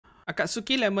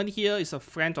Akatsuki Lemon here is a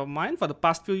friend of mine for the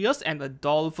past few years and a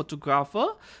doll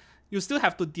photographer. You still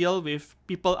have to deal with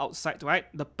people outside, right?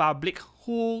 The public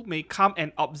who may come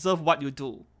and observe what you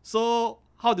do. So,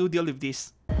 how do you deal with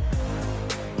this?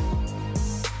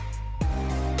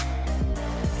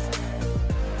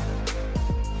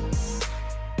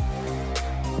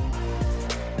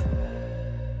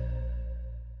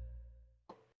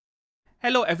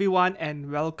 Hello everyone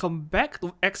and welcome back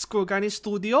to EXkurogane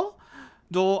studio.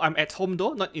 Though I'm at home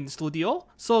though, not in studio.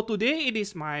 So today it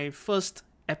is my first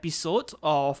episode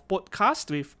of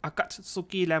podcast with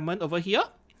Akatsuki Lemon over here.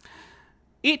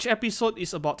 Each episode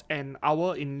is about an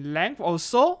hour in length or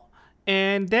so,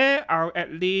 and there are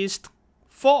at least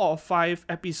 4 or 5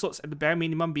 episodes at the bare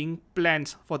minimum being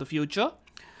planned for the future,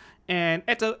 and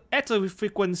at a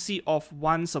frequency of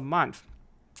once a month.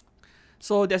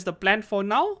 So that's the plan for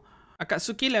now.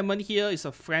 Akatsuki Lemon here is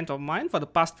a friend of mine for the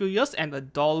past few years and a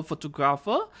doll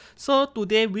photographer. So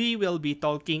today we will be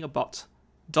talking about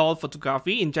doll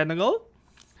photography in general.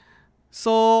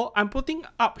 So I'm putting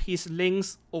up his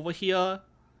links over here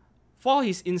for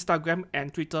his Instagram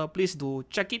and Twitter. Please do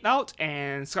check it out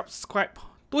and subscribe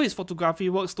to his photography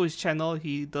works, to his channel.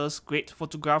 He does great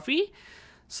photography.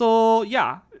 So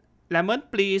yeah, Lemon,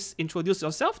 please introduce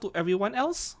yourself to everyone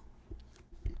else.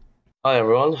 Hi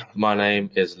everyone, my name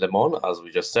is Lemon, as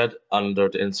we just said, under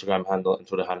the Instagram handle and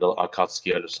Twitter handle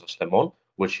Akatsuki_Lemon,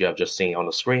 which you have just seen on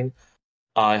the screen.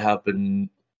 I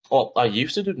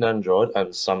used to do nendoroid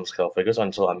and some scale figures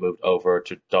until I moved over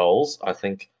to dolls, I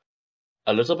think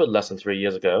a little bit less than 3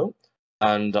 years ago.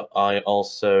 And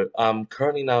I'm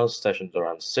currently now stationed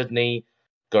around Sydney,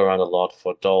 go around a lot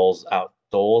for dolls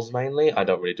outdoors mainly. I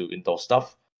don't really do indoor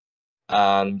stuff.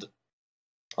 And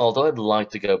although I'd like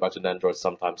to go back to nendoroid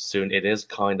sometime soon, it is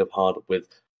kind of hard with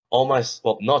all my,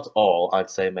 well, not all, I'd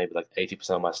say maybe like 80%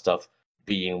 of my stuff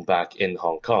being back in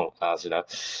Hong Kong. As you know,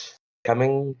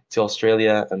 coming to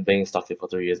Australia and being stuck here for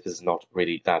 3 years is not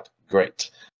really that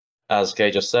great. As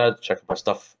Kay just said, check out my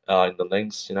stuff in the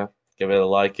links, give it a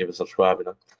like, give it a subscribe,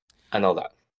 and all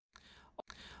that.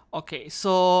 Okay,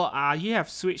 so you have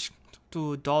switched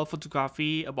to doll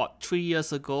photography about 3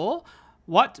 years ago.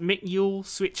 What made you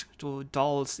switch to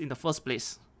dolls in the first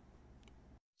place?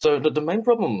 So the main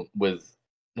problem with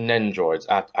nendoroids,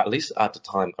 at least at the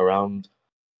time, around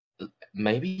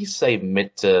maybe say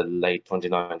mid to late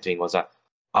 2019, was that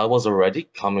I was already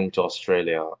coming to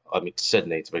Australia,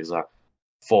 Sydney to be exact,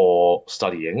 for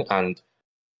studying. And,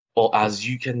 well, as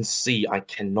you can see, I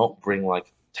cannot bring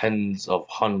like tens of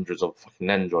hundreds of fucking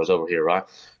nendoroids over here, right?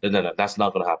 No, that's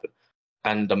not going to happen.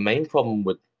 And the main problem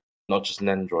with not just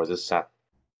nendoroids is that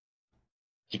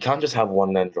you can't just have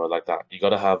one nendoroid like that. You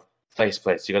gotta have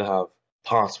faceplates, you gotta have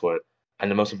parts for it,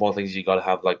 and the most important thing is you gotta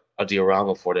have like a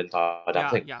diorama for the entire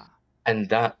thing. Yeah. And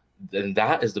that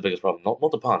is the biggest problem.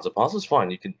 Not the parts. The parts is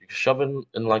fine. You can shove in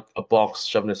like a box,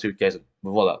 shove in a suitcase, and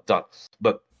voila, done.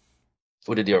 But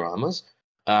with the dioramas,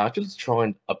 I just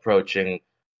tried approaching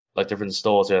like different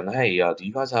stores here, and hey, do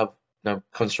you guys have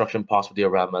construction parts for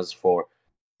dioramas for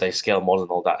say scale models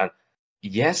and all that? And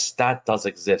yes, that does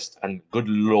exist, and good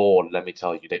lord, let me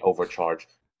tell you, they overcharge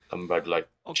compared to like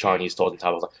Chinese stores in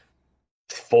Taiwan, like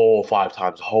 4 or 5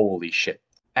 times. Holy shit!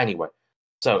 Anyway,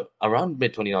 so around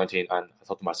mid 2019, and I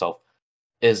thought to myself,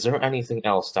 is there anything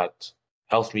else that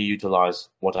helps me utilize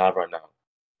what I have right now,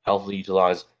 helps me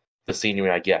utilize the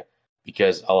scenery I get?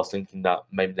 Because I was thinking that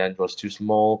maybe the end was too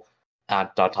small.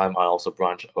 At that time, I also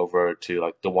branched over to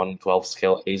like the 1/12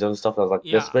 scale A's and stuff that was like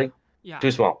this big. Yeah. Too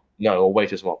small. No, way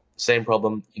too small. Same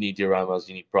problem. You need dioramas,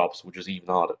 you need props, which is even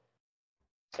harder.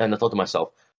 And I thought to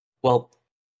myself, well,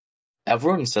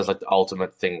 everyone says like the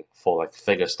ultimate thing for like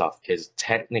figure stuff is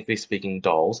technically speaking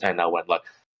dolls, and I went like,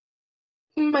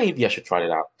 maybe I should try it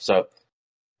out. So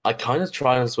I kind of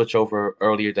tried and switch over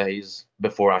earlier days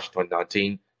before actually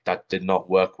 2019. That did not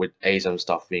work with Azone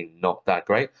stuff being not that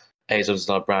great. Azone is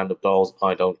not a brand of dolls.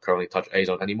 I don't currently touch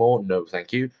Azone anymore. No,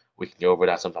 thank you. We can go over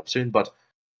that sometime soon. But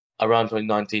around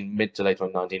 2019, mid to late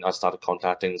 2019, I started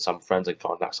contacting some friends and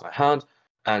contacts I had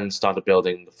and started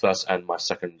building the first and my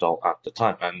second doll at the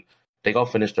time. And they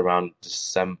got finished around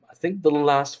December, I think the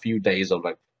last few days of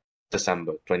like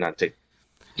December 2019.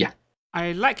 Yeah.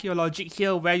 I like your logic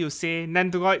here where you say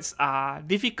nendoroids are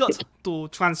difficult to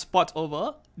transport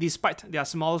over despite their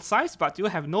small size, but you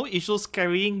have no issues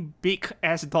carrying big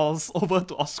ass dolls over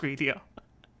to Australia.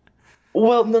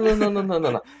 Well,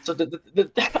 no. So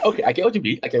okay, I get what you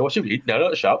mean.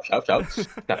 No, shout. No.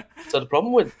 So the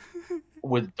problem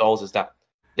with dolls is that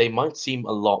they might seem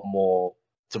a lot more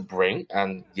to bring,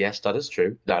 and yes, that is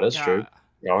true. True.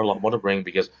 There are a lot more to bring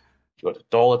because you got the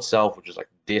doll itself, which is like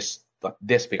this like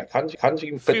this big. I can't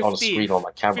even fit on a screen on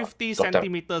my camera. 50 Drop down.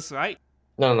 centimeters, right?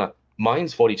 No.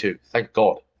 Mine's 42. Thank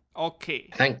God. Okay.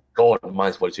 Thank God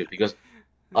mine's 42 because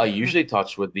I usually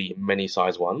touch with the mini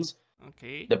size ones.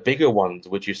 Okay. The bigger ones,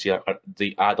 which you see,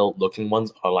 the adult looking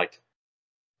ones, are like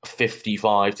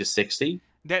 55 to 60.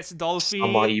 That's Some are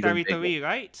Dollfie even territory, bigger.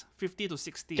 right? 50 to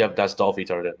 60. Yep, that's Dollfie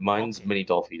turret. Mine's Okay. mini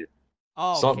Dollfie.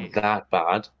 Oh, It's okay. not that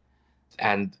bad,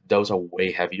 and those are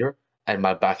way heavier, and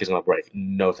my back is gonna break.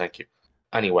 No, thank you.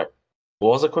 Anyway, what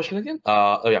was the question again?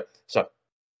 Oh yeah. So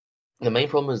the main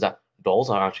problem is that dolls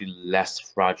are actually less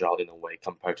fragile in a way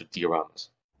compared to dioramas.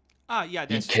 Ah, yeah, You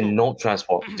that's true. cannot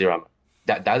transport diorama.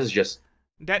 That is just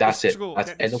That is that's it. true. That's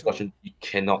That end is of true. question. You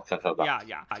cannot control that.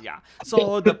 Yeah.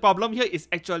 So the problem here is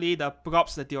actually the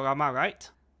props, the diorama, right?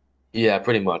 Yeah,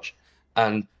 pretty much.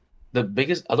 And the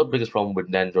biggest problem with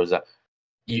Nendo is that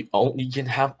you can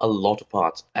have a lot of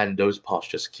parts, and those parts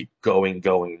just keep going.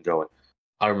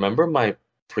 I remember my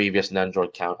previous Nendo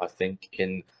account, I think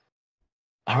in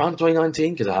around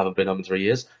 2019, because I haven't been on in 3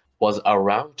 years, was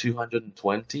around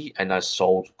 220, and I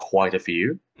sold quite a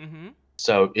few. Mm-hmm.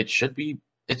 So it should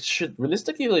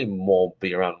realistically more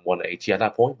be around 180 at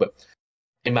that point. But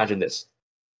imagine this: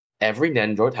 every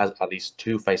Nendoroid has at least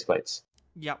 2 faceplates,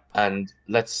 Yep. and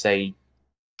let's say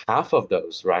half of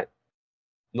those, right?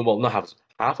 No, well, not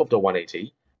half of the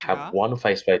 180 have Yeah. one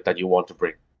faceplate that you want to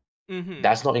bring. Mm-hmm.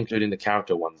 That's not including the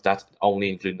character ones. That's only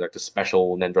including like the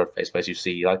special Nendoroid faceplates you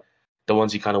see, like the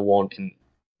ones you kind of want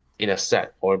in a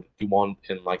set or you want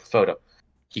in like a photo.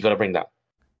 You got to bring that.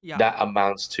 Yeah. That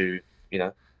amounts to, you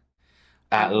know,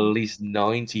 at I'm least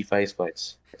 90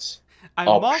 faceplates. It's I'm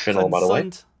more optional, by the way.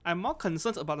 concerned. I'm more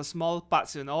concerned about the small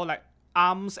parts, like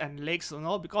arms and legs,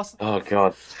 because Oh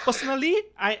god. personally,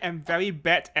 I am very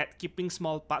bad at keeping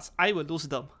small parts. I will lose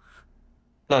them.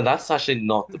 No, that's actually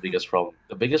not the biggest problem.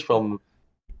 The biggest problem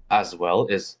as well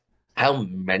is how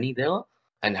many there are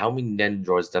and how many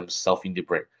Nendoroids themselves you need to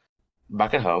bring.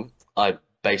 Back at home, I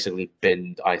basically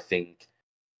binned, I think,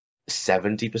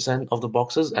 70% of the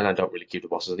boxes, and I don't really keep the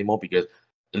boxes anymore because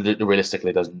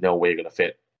realistically, there's no way you're gonna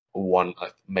fit one,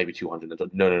 maybe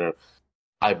 200. No.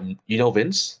 You know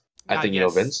Vince? I think you know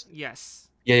Yes, Vince. yes.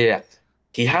 Yeah.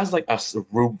 He has like a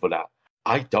room for that.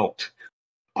 I don't.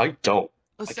 I don't.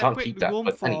 A I can't separate keep that. room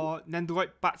But anyway, for Nendoroid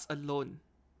parts alone.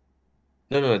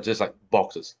 no, just like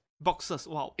boxes. Boxes.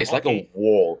 Wow. It's like a Okay.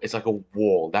 wall. It's like a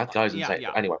wall. That guy's insane.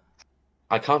 Yeah. But anyway,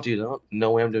 I can't do that.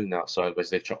 No way I'm doing that. So I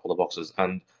basically check all the boxes.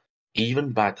 And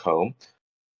even back home,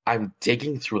 I'm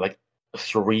digging through like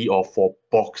 3 or 4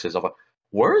 boxes of like,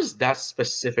 where is that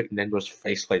specific Nendo's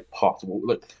faceplate part?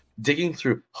 Like digging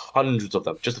through hundreds of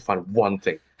them just to find one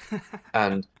thing.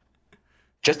 And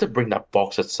just to bring that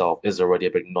box itself is already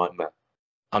a big nightmare.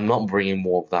 I'm not bringing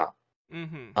more of that.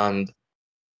 Mm-hmm. And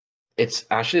it's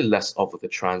actually less of the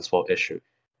transport issue,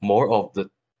 more of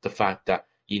the fact that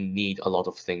you need a lot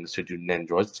of things to do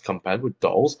Nendoroids compared with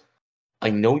dolls. I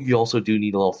know you also do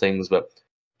need a lot of things, but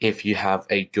if you have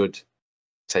a good,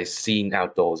 say, scene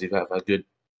outdoors, if you have a good,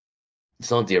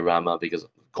 it's not diorama because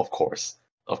of course,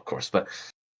 but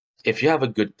if you have a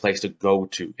good place to go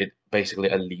to, it basically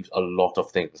leaves a lot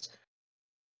of things.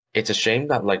 It's a shame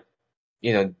that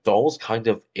dolls kind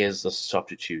of is a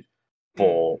substitute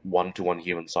for one-to-one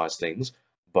human-sized things,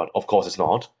 but of course it's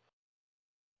not.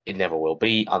 It never will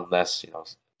be unless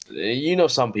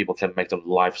some people can make them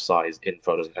life-size in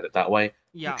photos and edit that way. I'm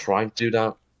Yeah. trying to do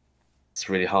that. It's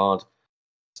really hard.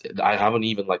 I haven't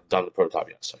even done the prototype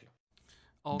yet, so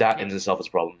that in Okay. itself is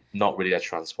a problem. Not really a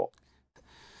transport.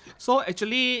 So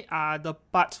actually, the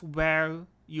part where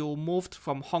you moved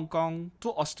from Hong Kong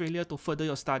to Australia to further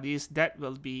your studies, that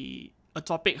will be a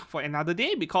topic for another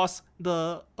day because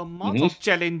the amount of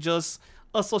challenges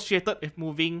associated with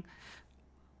moving,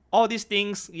 all these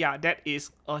things, that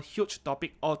is a huge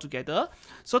topic altogether.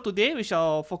 So today we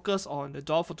shall focus on the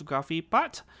doll photography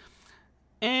part.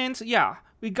 And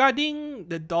regarding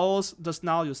the dolls, just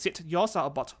now you said yours are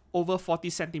about over 40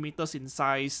 centimeters in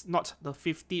size, not the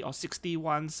 50 or 60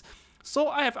 ones. So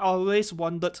I have always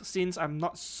wondered, since I'm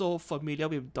not so familiar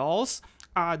with dolls,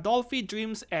 Dollfie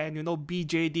Dreams and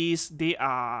BJDs, they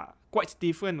are quite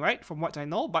different, right? From what I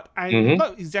know, but I'm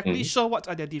not exactly sure what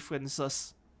are their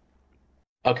differences.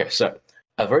 Okay, so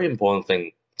a very important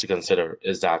thing to consider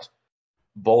is that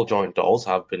ball joint dolls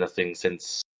have been a thing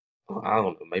since, I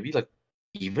don't know, maybe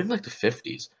even the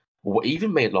 50s, or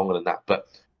even made longer than that. But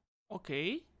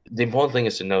Okay. the important thing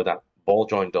is to know that ball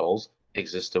joint dolls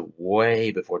existed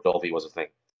way before Dollfie was a thing.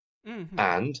 Mm-hmm.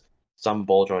 And some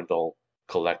ball joint doll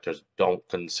collectors don't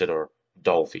consider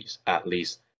Dollfies, at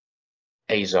least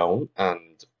A Zone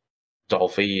and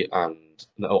Dollfie and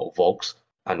Volks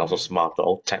and also smart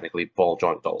doll, technically ball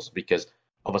joint dolls, because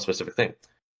of a specific thing.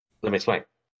 Let me explain.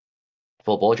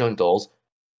 For ball joint dolls,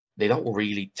 they don't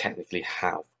really technically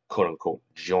have quote unquote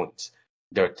joints.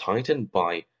 They're tightened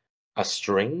by a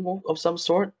string of some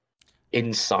sort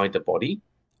inside the body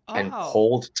and Oh,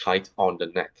 pulled tight on the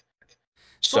neck.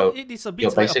 so So it is a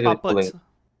you're bit like a basically puppet. pulling.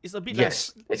 It's a bit like,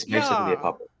 Yes, it's basically a yeah,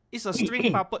 puppet. it's a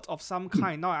string puppet of some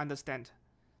kind. Now I understand.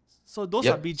 So those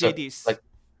are Yep. So BJDs. like,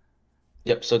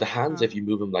 yep. So the hands, Uh, if you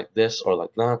move them like this or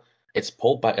like that, it's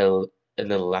pulled by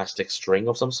an elastic string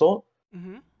of some sort.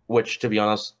 mm-hmm. Which, to be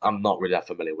honest, I'm not really that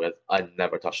familiar with. I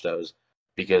never touch those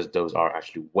because those are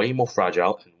actually way more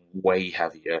fragile and way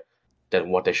heavier than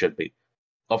what they should be.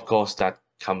 Of course, that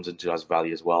comes into as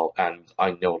value as well. And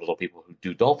I know a lot of people who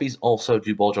do Dollfies also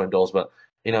do ball joint dolls, but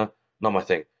not my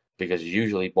thing because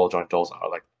usually ball joint dolls are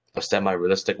like the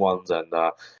semi-realistic ones, and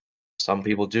some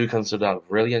people do consider that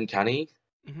really uncanny,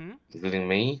 Mm-hmm. including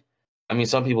me. I mean,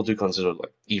 some people do consider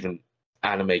like even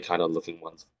anime kind of looking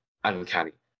ones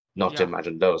uncanny, not to Yeah.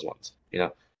 imagine those ones.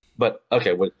 But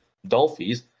okay, with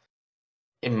Dollfies,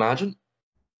 imagine.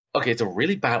 Okay, it's a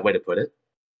really bad way to put it,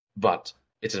 but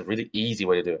it's a really easy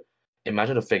way to do it.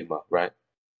 Imagine a Figma, right?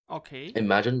 Okay.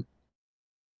 Imagine,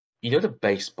 the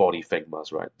base body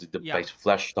Figmas, right? The Yeah. base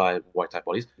flesh type, white type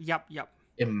bodies. Yup. Yup.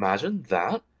 Imagine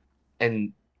that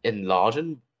and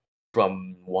enlarging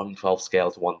from 1/12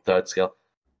 scale to 1/3 scale.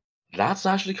 That's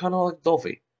actually kind of like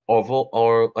Dollfie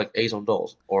or like Ace on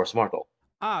Dolls or Smart Doll.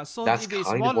 Ah, so That's it is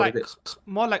kind of what it is.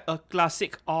 more like a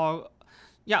classic or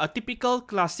yeah, a typical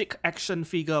classic action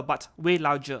figure, but way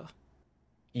larger.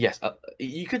 Yes,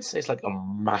 you could say it's like a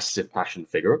massive action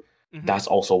figure. Mm-hmm. That's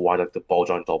also why like the ball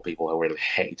joint doll people who really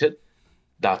hate it.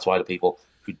 That's why the people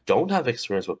who don't have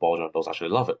experience with ball joint dolls actually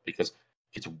love it because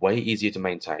it's way easier to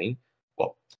maintain.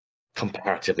 Well,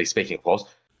 comparatively speaking, of course,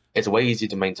 it's way easier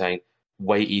to maintain,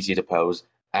 way easier to pose,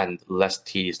 and less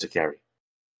tedious to carry.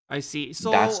 I see.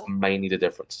 That's So mainly the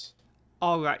difference.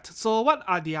 all right. So what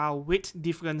are their weight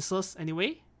differences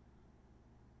anyway?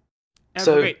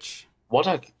 So Average. what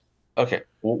I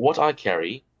what I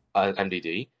carry, an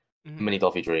MDD, Mm-hmm. Mini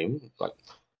Dollfie Dream, like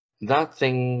that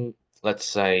thing. Let's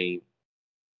say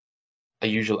a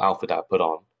usual outfit I put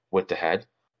on with the head.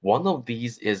 One of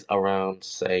these is around,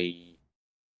 say,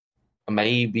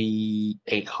 maybe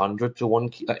 800 to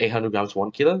 800 grams to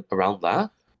 1 kilo, around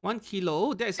that. 1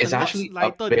 kilo? That is a It's lot actually a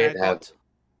lighter than I bit heavy. thought.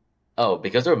 Oh,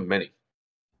 because they're mini.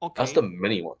 That's the Okay.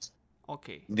 mini ones.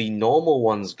 Okay. The normal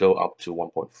ones go up to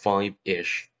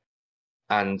 1.5-ish,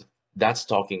 and that's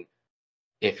talking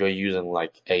if you're using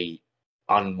like a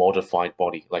unmodified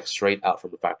body, like straight out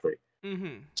from the factory.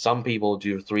 Mm-hmm. Some people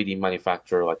do 3D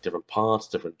manufacture like different parts,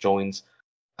 different joints,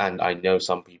 and I know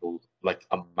some people like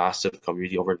a massive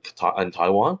community over in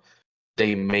Taiwan.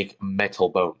 They make metal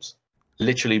bones,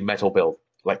 literally metal build,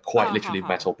 like quite Ah ha literally ha.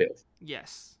 metal build,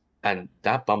 Yes. and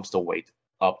that bumps the weight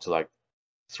up to like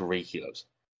 3 kilos.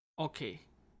 Okay.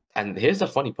 And here's the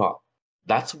funny part: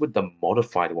 that's with the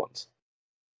modified ones.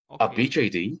 A Okay.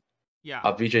 BJD, Yeah.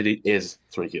 a BJD is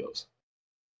 3 kilos.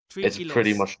 Three It's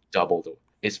pretty kilos. much double the.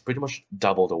 It's pretty much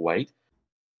double the weight,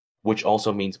 which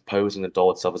also means posing the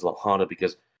doll itself is a lot harder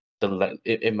because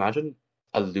imagine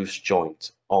a loose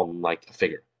joint on like a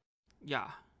figure.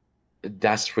 Yeah.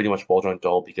 That's pretty much ball joint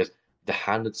doll because the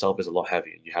hand itself is a lot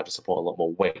heavier. You have to support a lot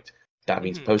more weight. That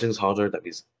means Mm-hmm. posing is harder. That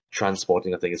means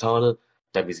transporting the thing is harder.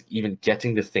 That means even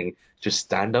getting the thing to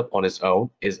stand up on its own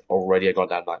is already a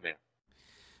goddamn nightmare.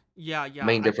 Yeah, yeah,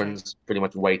 Main I can. difference, pretty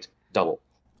much weight double.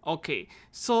 Okay,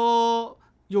 so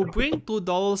you bring two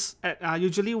dolls at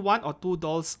usually 1 or 2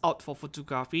 dolls out for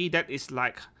photography. That is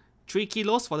like 3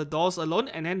 kilos for the dolls alone,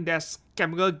 and then there's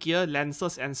camera gear,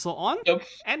 lenses, and so on. Yep.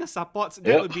 And the supports that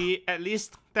Yep. would be at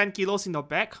least 10 kilos in the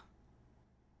back.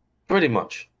 Pretty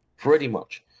much. Pretty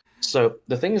much. So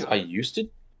the thing is, Yeah. I used to,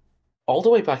 all the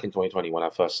way back in 2020 when I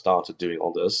first started doing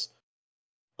all this,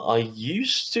 I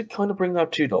used to kind of bring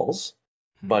out two dolls,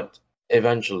 Hmm. but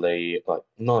eventually, like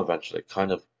not eventually,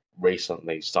 kind of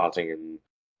recently, starting in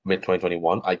mid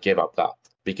 2021, I gave up that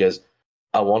because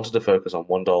I wanted to focus on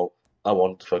one doll, I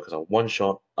wanted to focus on one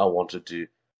shot, I wanted to do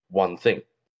one thing.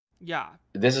 Yeah.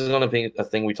 This is going to be a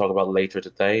thing we talk about later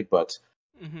today, but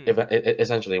Mm-hmm. if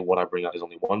essentially what I bring out is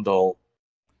only one doll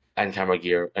and camera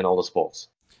gear and all the supports.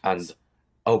 And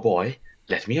oh boy,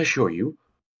 let me assure you,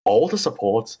 all the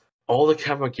supports, all the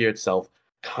camera gear itself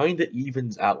kind of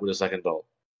evens out with the second doll.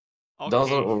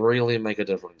 Doesn't Okay. really make a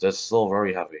difference. It's still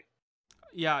very heavy.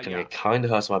 Yeah, And yeah. it kind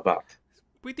of hurts my back.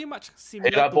 Pretty much Hey,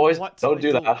 similar that to boys, what don't I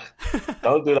do do. that.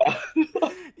 Don't do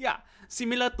that. Yeah,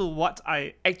 similar to what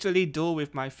I actually do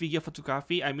with my figure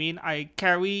photography. I mean, I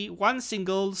carry one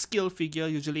single skill figure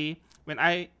usually when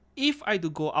I if I do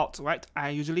go out, right, I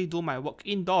usually do my work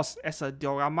indoors as a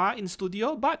diorama in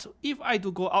studio, but if I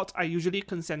do go out, I usually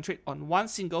concentrate on one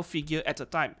single figure at a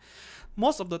time.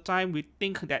 Most of the time, we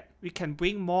think that we can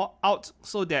bring more out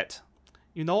so that,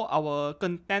 our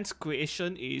content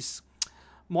creation is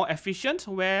more efficient,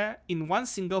 where in one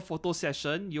single photo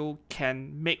session, you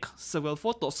can make several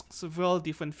photos, several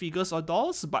different figures or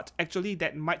dolls, but actually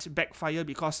that might backfire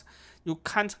because you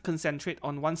can't concentrate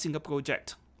on one single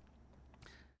project.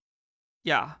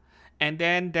 Yeah, and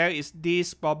then there is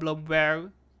this problem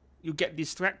where you get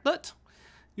distracted.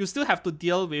 You still have to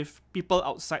deal with people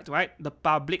outside, right? The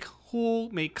public who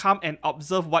may come and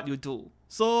observe what you do.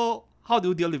 So, how do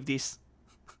you deal with this?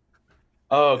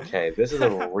 Okay, this is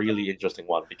a really interesting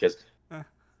one because Uh,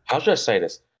 how should I say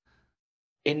this?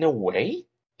 In a way,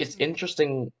 it's mm,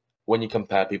 interesting when you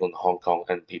compare people in Hong Kong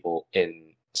and people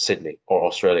in Sydney or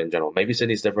Australia in general. Maybe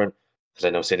Sydney's different because I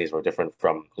know Sydney's very different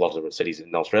from a lot of different cities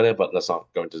in Australia, but let's not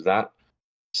go into that.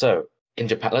 So in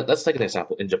Japan, let's take an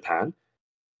example. In Japan,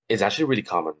 it's actually really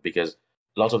common because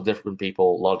lots of different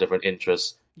people, a lot of different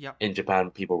interests. yep. In Japan,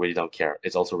 people really don't care.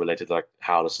 It's also related to like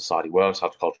how the society works, how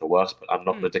the culture works, but I'm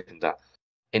not going Mm, to dig into that.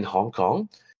 In Hong Kong,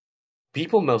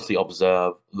 people mostly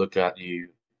observe, look at you,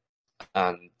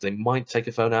 and they might take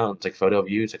a phone out and take a photo of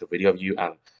you, take a video of you,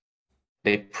 and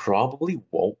they probably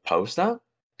won't post that.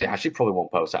 They actually probably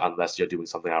won't post that unless you're doing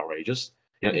something outrageous.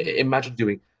 mm-hmm, Imagine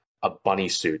doing a bunny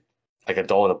suit, like a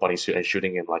doll in a bunny suit, and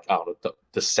shooting in like I don't know,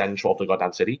 the central of the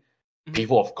goddamn city. mm-hmm.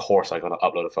 People, of course, are gonna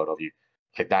upload a photo of you.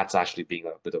 Like that's actually being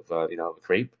a bit of a a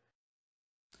creep.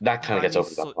 That kind of gets Bunny over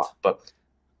the top suit. part. But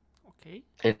Okay.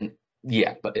 in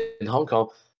yeah, but in Hong Kong,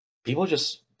 people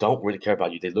just don't really care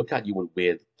about you. They look at you with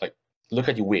weird, like look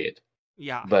at you weird.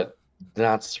 Yeah. But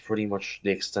that's pretty much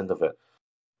the extent of it.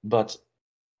 But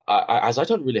as I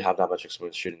don't really have that much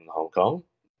experience shooting in Hong Kong,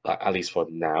 at least for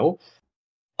now,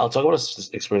 I'll talk about an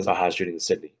experience I had shooting in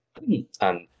Sydney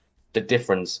and the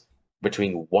difference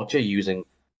between what you're using,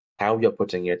 how you're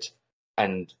putting it,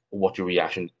 and what your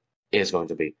reaction is going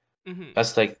to be. Mm-hmm.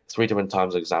 Let's take three different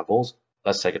times examples.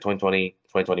 Let's take a 2020,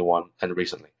 2021, and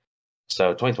recently.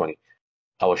 So 2020,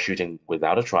 I was shooting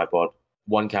without a tripod,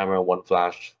 one camera, one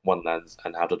flash, one lens,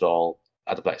 and had a doll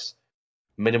at the place.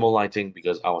 Minimal lighting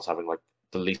because I was having like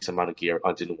the least amount of gear.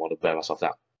 I didn't want to burn myself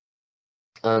out.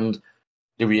 And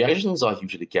the reactions I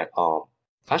usually get are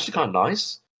actually kind of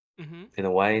nice Mm-hmm. in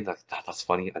a way. Like that's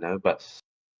funny, I know, but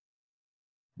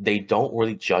they don't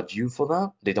really judge you for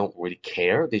that. They don't really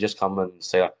care. They just come and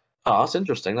say, like, "Oh, that's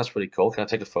interesting. That's pretty cool. Can I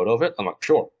take a photo of it?" I'm like,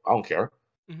 "Sure, I don't care."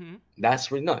 Mm-hmm.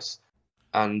 That's really nice,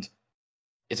 and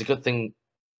it's a good thing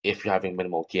if you're having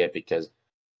minimal gear because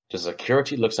the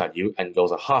security looks at you and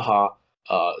goes, "Haha,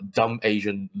 dumb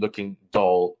Asian looking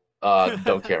doll,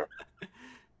 don't care."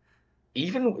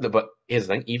 But here's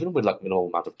the thing, even with like minimal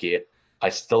amount of gear, I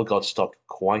still got stopped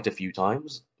quite a few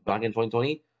times back in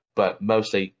 2020, but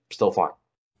mostly still fine.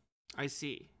 I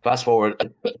see. Fast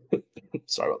forward,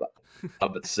 sorry about that. I'm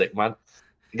a bit sick, man.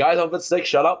 Guys, I'm a bit sick.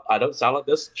 Shut up. I don't sound like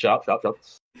this. Shut up, shut up, shut up.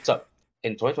 So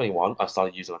in 2021, I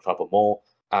started using a tripod more,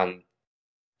 and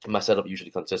my setup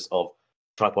usually consists of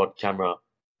tripod, camera,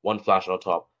 one flash on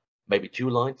top, maybe two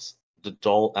lights, the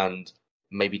doll, and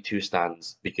maybe two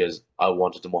stands because I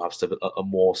wanted to more have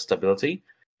more stability.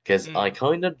 Because I Mm.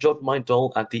 kind of dropped my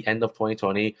doll at the end of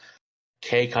 2020.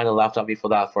 Kay kind of laughed at me for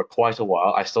that for quite a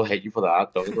while. I still hate you for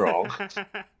that. Don't get me wrong.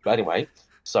 But anyway,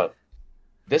 so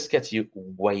this gets you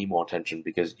way more attention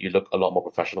because you look a lot more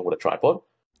professional with a tripod.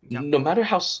 Yep. No matter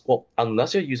how well,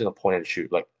 unless you're using a point and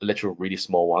shoot, like a literal really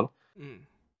small one, Mm.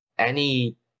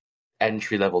 any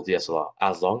entry level DSLR,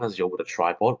 as long as you're with a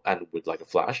tripod and with like a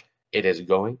flash, it is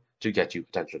going to get you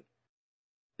attention.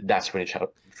 That's pretty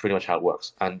much how it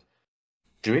works. And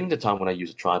during the time when I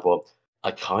use a tripod,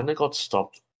 I kind of got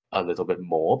stopped a little bit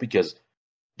more because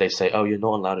they say, "Oh, you're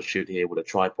not allowed to shoot here with a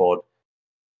tripod,"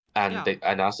 and Yeah.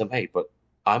 I ask them, "Hey, but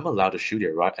I'm allowed to shoot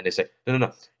here, right?" And they say, "No, no,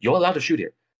 no, you're allowed to shoot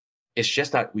here. It's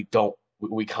just that we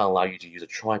can't allow you to use a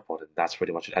tripod, and that's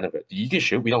pretty much the end of it. You can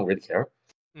shoot, we don't really care,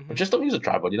 but Mm-hmm. just don't use a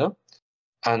tripod, you know."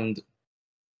 And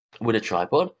with a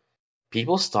tripod,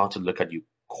 people start to look at you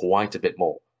quite a bit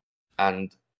more.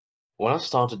 And when I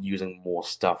started using more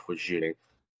stuff with shooting,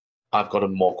 I've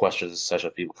gotten more questions, such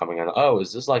as people coming in, "Oh,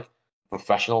 is this like a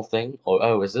professional thing?" Or,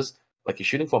 "Oh, is this like you're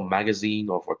shooting for a magazine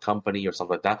or for a company or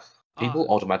something like that?" Uh, People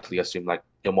automatically assume like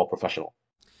you're more professional.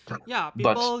 yeah,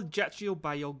 But people judge you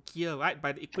by your gear, right?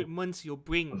 By the equipment you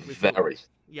bring with you. very,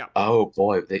 Yep. oh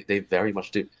boy, they very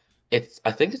much do.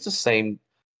 I think it's the same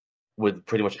with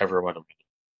pretty much everyone.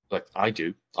 Like I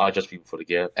do. I judge people for the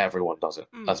gear. Everyone does it,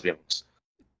 let's Mm. be honest.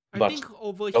 I But think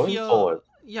over going here, forward,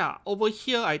 yeah, over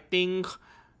here, I think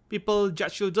people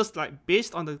judge you just like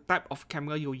based on the type of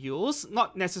camera you use,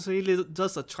 not necessarily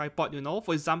just a tripod, you know.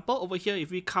 For example, over here, if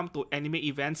we come to anime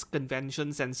events,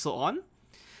 conventions, and so on,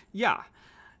 yeah,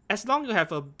 as long you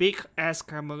have a big ass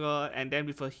camera and then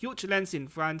with a huge lens in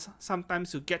front,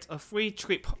 sometimes you get a free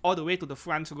trip all the way to the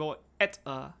front row at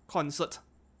a concert.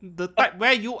 The type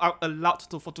where you are allowed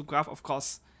to photograph, of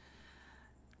course.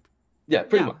 Yeah,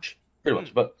 pretty Yeah. much. Pretty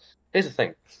much. But here's the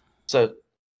thing. So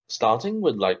starting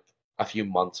with like a few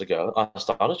months ago, I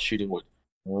started shooting with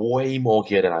way more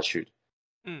gear than I shoot.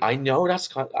 I know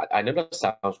I know that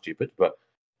sounds stupid, but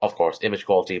of course, image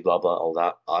quality, blah blah, all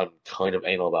that. I'm kind of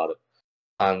anal about it.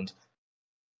 And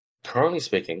currently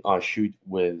speaking, I shoot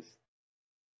with.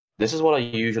 This is what I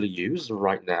usually use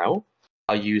right now.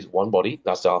 I use one body,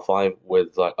 that's the R5,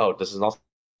 with like, oh, this is not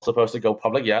supposed to go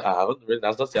public yet. I haven't really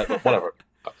announced this yet, but whatever.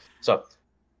 So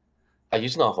I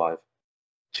use an R5,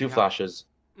 two Yeah. flashes,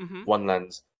 one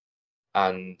lens,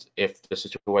 and if the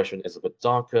situation is a bit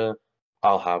darker,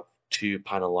 I'll have two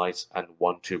panel lights and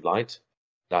one tube light.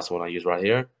 That's what I use right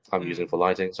here. I'm using for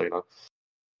lighting, so you know.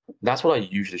 That's what I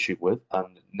usually shoot with,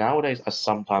 and nowadays I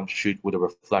sometimes shoot with a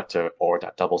reflector or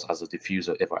that doubles as a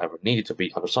diffuser if I ever need it to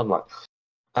be under sunlight.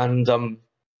 And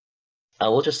I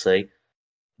will just say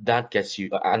that gets you,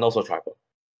 and also tripod,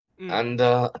 and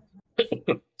that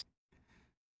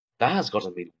has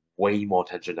gotten me way more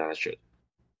attention than it should.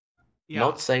 Yeah.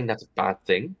 Not saying that's a bad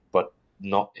thing, but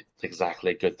not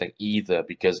exactly a good thing either,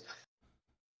 because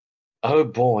oh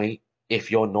boy,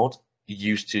 if you're not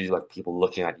used to like people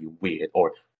looking at you weird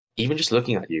or even just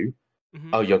looking at you,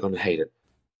 oh, you're going to hate it.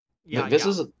 Yeah, This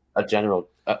yeah. is a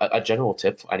general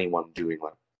tip for anyone doing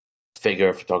like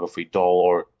figure photography, doll,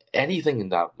 or anything in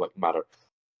that like matter.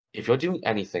 If you're doing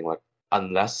anything like,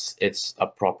 unless it's a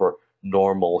proper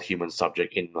normal human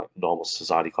subject in like normal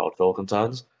society cultural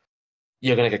concerns,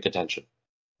 you're gonna get attention.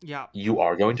 Yeah. You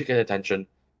are going to get attention.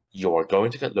 You are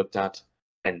going to get looked at,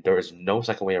 and there is no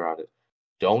second way around it.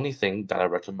 The only thing that I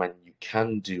recommend you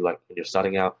can do, like when you're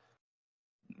starting out,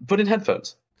 put in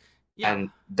headphones Yeah. and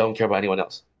don't care about anyone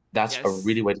else. That's a Yes.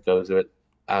 really way to go to it,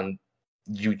 and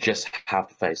you just have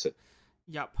to face it.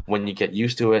 Yup. When you get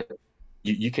used to it,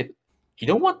 you can. You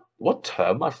know what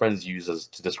term my friends uses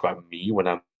to describe me when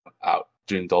I'm out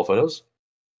doing doll photos?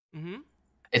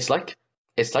 It's like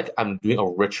I'm doing a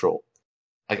ritual.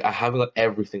 Like I have like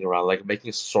everything around, like making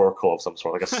a circle of some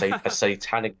sort, like a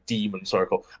satanic demon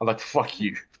circle. I'm like, fuck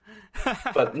you.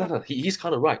 But no, he's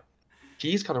kind of right.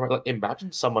 He's kind of right. Like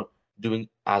imagine someone doing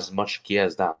as much gear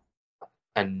as that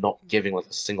and not giving like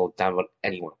a single damn about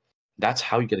anyone. That's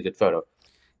how you get a good photo,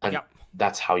 and Yup.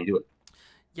 that's how you do it.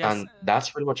 Yes. And that's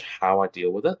pretty much how I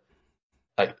deal with it.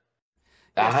 Like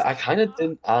Yes. I kind of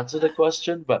didn't answer the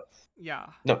question, but Yeah.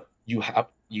 no, you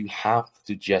have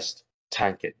to just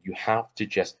tank it. You have to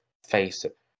just face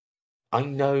it. I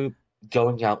know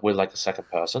going out with like a second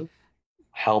person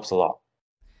helps a lot.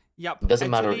 Yup. It doesn't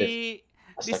matter if Actually, a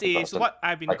this second is person what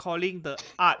I've been like calling the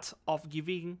art of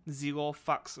giving zero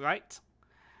fucks, right?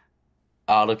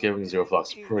 out of giving zero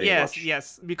fucks, pretty Yes, much.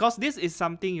 yes, because this is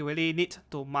something you really need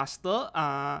to master.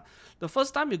 The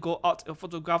first time you go out and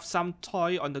photograph some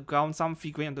toy on the ground, some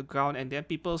figurine on the ground, and then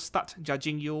people start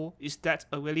judging you, is that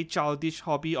a really childish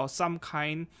hobby or some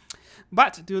kind?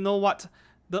 But do you know what?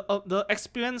 The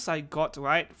experience I got,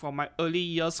 right, from my early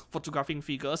years photographing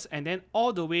figures and then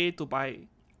all the way to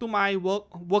my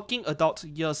working adult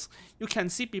years, you can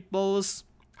see people's,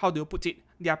 how do you put it,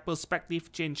 their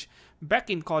perspective change. Back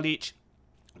in college,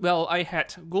 well, I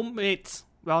had roommates.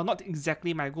 Well, not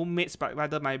exactly my roommates, but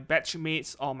rather my batch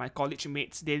mates or my college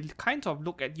mates. They kind of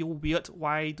look at you weird.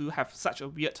 Why do you have such a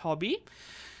weird hobby?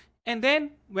 And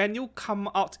then when you come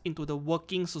out into the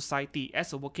working society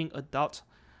as a working adult,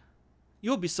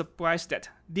 you'll be surprised that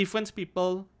different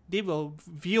people, they will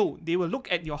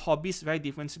look at your hobbies very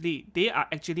differently. They are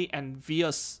actually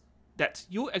envious that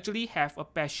you actually have a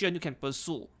passion you can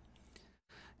pursue.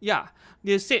 Yeah,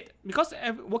 they said because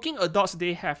working adults,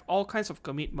 they have all kinds of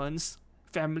commitments,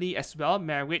 family as well,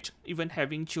 marriage, even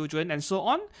having children and so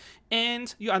on,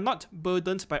 and you are not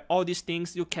burdened by all these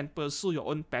things. You can pursue your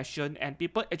own passion, and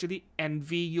people actually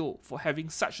envy you for having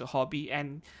such a hobby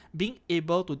and being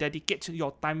able to dedicate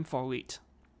your time for it.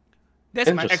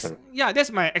 Interesting.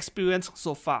 That's my experience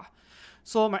so far.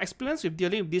 So my experience with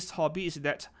dealing with this hobby is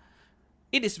that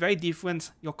it is very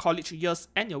different. Your college years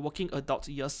and your working adult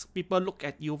years, people look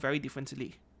at you very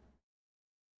differently.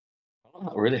 I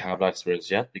don't really have that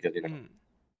experience yet because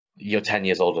you're 10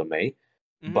 years older than me.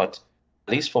 But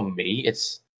at least for me,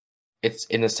 it's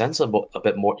in a sense a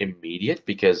bit more immediate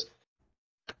because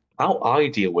how I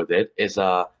deal with it is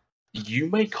You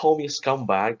may call me a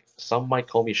scumbag, some might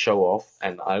call me show off,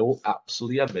 and I will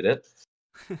absolutely admit it.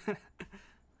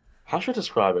 How should I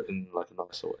describe it in like a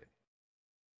nicer way?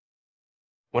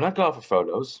 When I go out for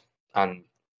photos, and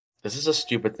this is a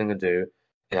stupid thing to do,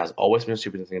 it has always been a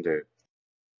stupid thing to do.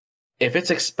 If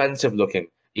it's expensive looking,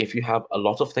 if you have a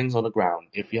lot of things on the ground,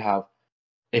 if you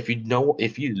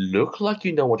look like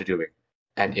you know what you're doing,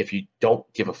 and if you don't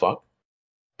give a fuck,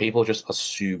 people just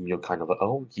assume you're kind of like,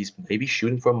 oh, he's maybe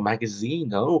shooting for a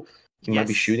magazine. Oh, he might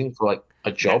be Yes, shooting for like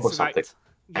a job or that's something. right.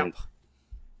 And Yep.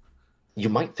 you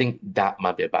might think that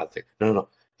might be a bad thing. No, no, no.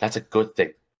 That's a good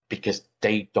thing because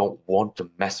they don't want to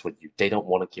mess with you. They don't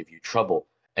want to give you trouble,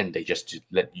 and they just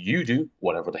let you do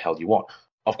whatever the hell you want.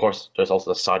 Of course, there's also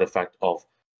the side effect of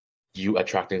you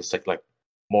attracting like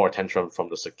more attention from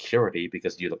the security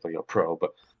because you look like you're a pro.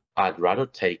 But I'd rather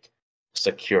take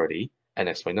security and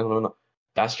explain, no, no, no,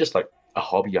 that's just like a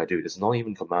hobby I do. It's not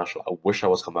even commercial. I wish I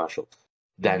was commercial,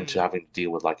 than to having to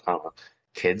deal with like I don't know,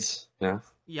 kids, yeah,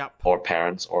 Yep. or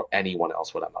parents or anyone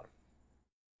else for that matter.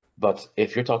 But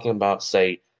if you're talking about,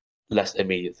 say, less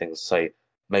immediate things, say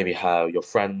maybe how your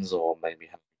friends or maybe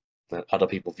how other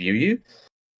people view you,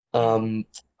 Mm.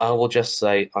 I will just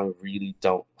say I really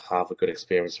don't have a good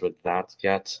experience with that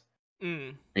yet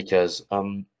Mm. because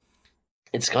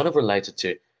it's kind of related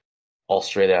to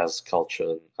Australia's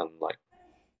culture and like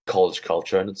college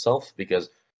culture in itself because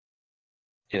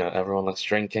everyone likes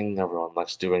drinking, everyone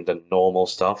likes doing the normal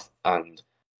stuff, and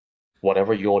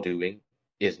whatever you're doing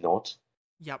is not.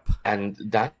 Yep. And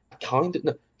that kind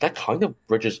of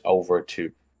bridges over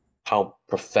to how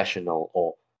professional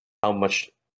or how much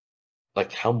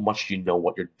how much you know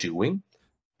what you're doing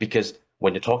because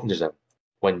when you're talking to them,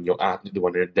 when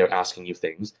they're asking you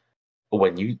things,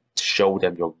 when you show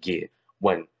them your gear,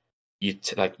 when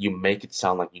you make it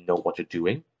sound like you know what you're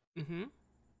doing, Mm-hmm.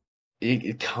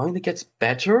 it kind of gets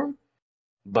better,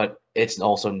 but it's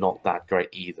also not that great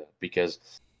either because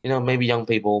maybe young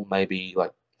people maybe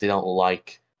like they don't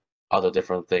like other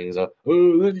different things. Oh,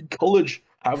 in college,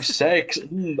 have sex,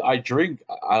 I drink.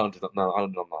 I don't do that. No, I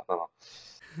don't know. No, no, no.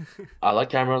 I like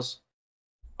cameras.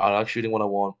 I like shooting what I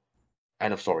want.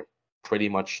 End of story. Pretty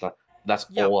much that's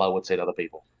all Yep. I would say to other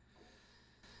people.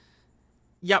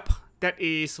 Yep. That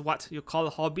is what you call a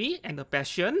hobby and a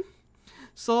passion.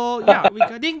 So yeah,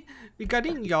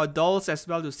 regarding your dolls as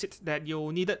well, you said that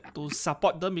you needed to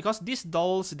support them because these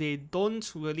dolls they don't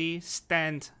really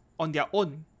stand on their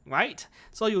own, right?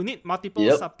 So you need multiple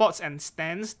Yep. supports and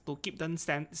stands to keep them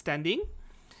standing.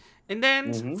 And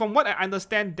then Mm-hmm. from what I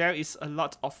understand, there is a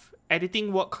lot of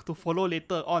editing work to follow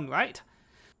later on, right?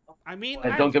 I mean,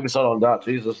 Don't get me started on that,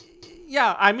 Jesus.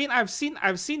 yeah, I mean, I've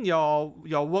seen your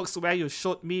works where you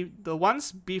showed me the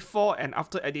ones before and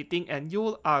after editing, and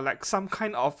you are like some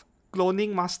kind of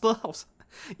cloning master.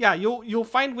 Yeah, you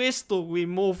find ways to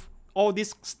remove all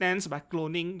these stands by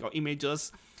cloning your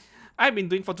images. I've been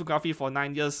doing photography for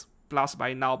 9 years plus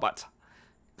by now, but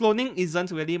cloning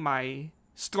isn't really my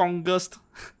strongest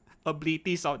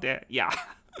abilities out there. Yeah.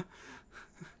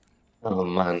 Oh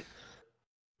man.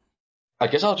 I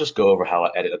guess I'll just go over how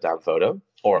I edit a damn photo,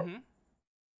 or Mhm.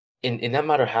 in that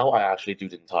matter, how I actually do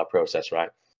the entire process, right?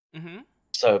 Mhm.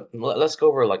 So let's go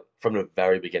over like from the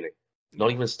very beginning, not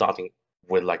Yeah. even starting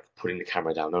with like putting the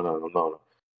camera down. No, no, no, no, no.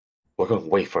 We're going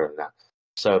way further than that.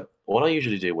 So what I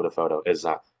usually do with a photo is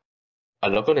that I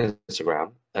look on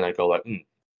Instagram and I go like,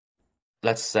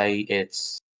 let's say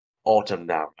it's autumn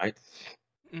now, right?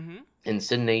 Mhm. In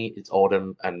Sydney, it's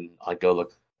autumn, and I go like,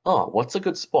 oh, what's a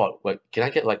good spot? Like, can I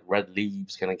get like red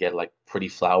leaves? Can I get like pretty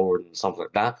flowers and something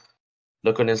like that?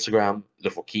 Look on Instagram,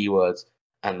 look for keywords,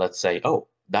 and let's say, oh,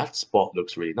 that spot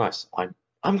looks really nice.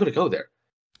 I'm gonna go there.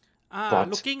 But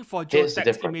Looking for here's the geotagged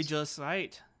difference. images,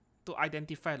 right? To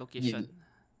identify You, location.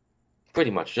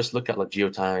 pretty much just look at like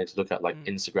geotags, look at like Mm.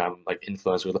 Instagram, like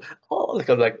influencers, oh, look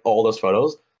at like all those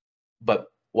photos.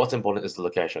 But what's important is the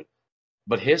location.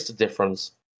 But here's the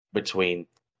difference between,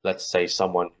 let's say,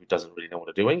 someone who doesn't really know what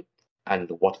they're doing and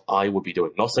what I would be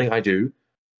doing. Not saying I do.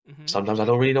 Mhm. Sometimes I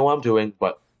don't really know what I'm doing,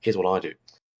 but here's what I do.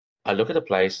 I look at a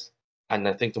place and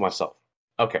I think to myself,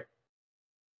 okay,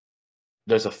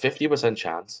 there's a 50%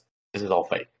 chance this is all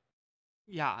fake.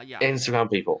 Yeah, yeah. Instagram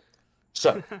people.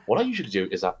 So what I usually do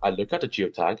is that I look at the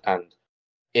geotag, and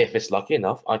if it's lucky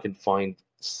enough, I can find,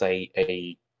 say,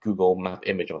 a Google Map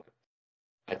image on it.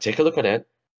 I take a look at it,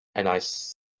 and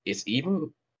it's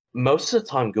even most of the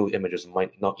time Google Images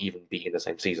might not even be in the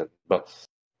same season, but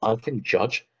I can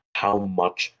judge how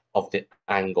much of the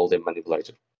angle they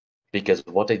manipulated because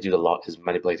what they do a lot is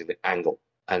manipulating the angle,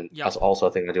 and that's Yup. also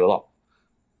a thing I do a lot.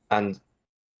 And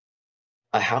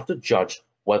I have to judge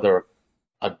whether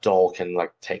a doll can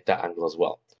like take that angle as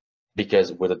well.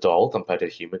 Because with a doll compared to a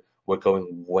human, we're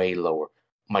going way lower.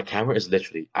 My camera is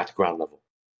literally at ground level,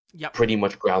 Yep. pretty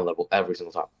much ground level every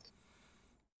single time.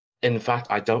 In fact,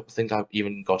 I don't think I've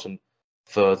even gotten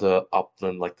further up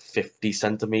than like 50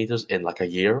 centimeters in like a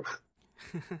year.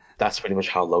 That's pretty much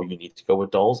how low you need to go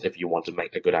with dolls if you want to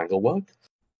make a good angle work.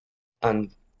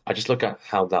 And I just look at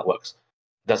how that works.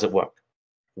 Does it work?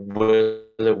 Will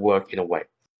it work in a way?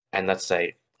 And let's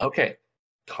say, okay,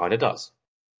 kind of does.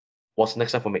 What's the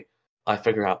next step for me? I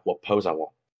figure out what pose I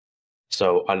want.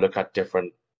 So I look at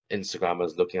different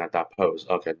Instagrammers looking at that pose.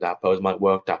 Okay, that pose might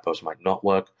work, that pose might not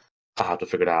work. I have to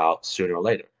figure that out sooner or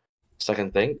later.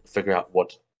 Second thing, figure out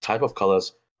what type of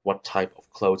colors, what type of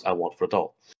clothes I want for a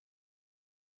doll.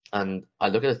 And I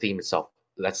look at the theme itself.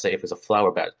 Let's say if it's a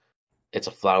flower bed, it's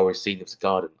a flowery scene, it's a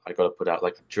garden. I gotta put out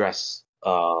like a dress,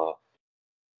 what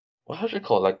should I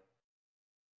call it? Like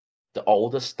the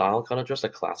older style kind of dress,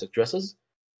 like classic dresses.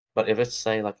 But if it's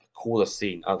say like a cooler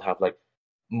scene, I'll have like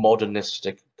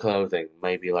modernistic clothing,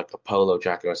 maybe like a polo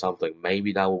jacket or something.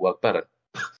 Maybe that will work better.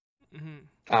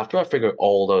 After I figure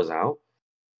all those out,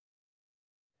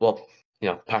 well,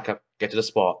 pack up, get to the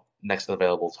spot, next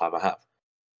available time I have.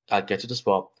 I get to the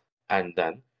spot, and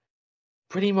then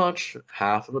pretty much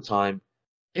half of the time,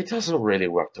 it doesn't really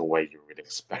work the way you really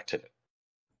expected it.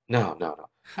 No, no, no.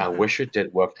 I wish it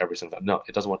did work every single time. No,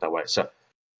 it doesn't work that way. So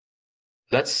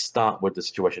let's start with the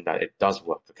situation that it does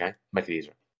work, okay? Make it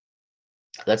easier.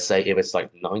 Let's say if it's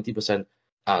like 90%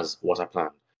 as what I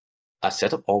planned. I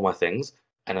set up all my things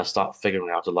and I start figuring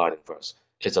out the lighting first.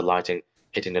 Is the lighting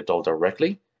hitting the doll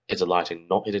directly? Is the lighting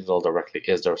not hitting the doll directly?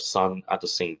 Is there sun at the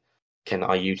scene? Can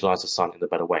I utilize the sun in a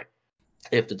better way?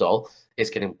 If the doll is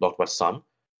getting blocked by sun,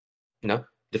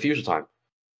 diffuser time.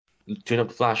 Tune up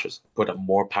the flashes, put up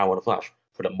more power on the flash,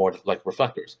 put up more like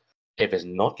reflectors. If it's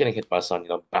not getting hit by sun,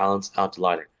 balance out the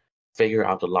lighting. Figure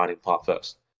out the lighting part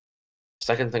first.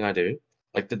 Second thing I do,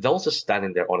 like the doll's just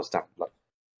standing there on a stand, like,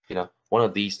 one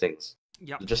of these things.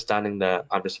 Yep. Just standing there,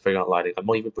 I'm just figuring out lighting. I'm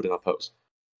not even putting on pose.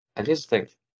 And here's the thing.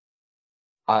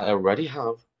 I already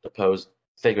have the pose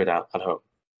figured out at home.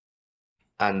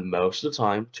 And most of the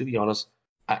time, to be honest,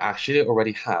 I actually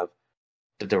already have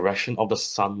the direction of the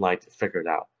sunlight figured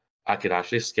out. I could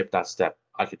actually skip that step.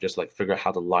 I could just like figure out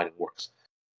how the lighting works.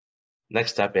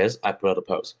 Next step is I put out a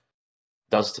pose.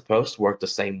 Does the pose work the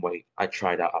same way I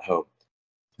tried out at home?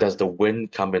 Does the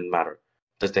wind come in matter?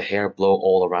 Does the hair blow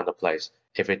all around the place?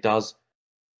 If it does,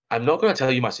 I'm not going to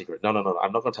tell you my secret. No.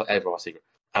 I'm not going to tell everyone my secret.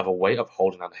 I have a way of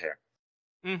holding on the hair.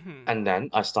 And then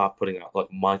I start putting out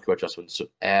like micro adjustments to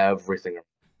everything.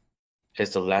 Is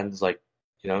the lens like,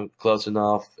 close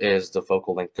enough? Is the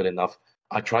focal length good enough?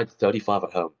 I tried 35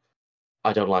 at home.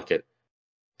 I don't like it.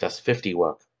 Does 50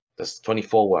 work? Does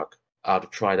 24 work? I have to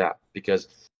try that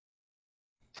because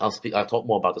I'll talk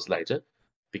more about this later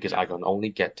because I can only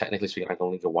get, technically speaking, I can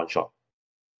only get one shot.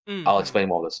 I'll explain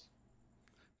more of this.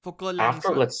 Focal length.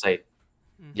 After, let's say,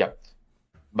 yep.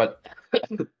 But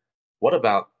what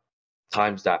about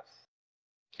times that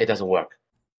it doesn't work?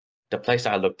 The place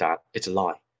that I looked at, it's a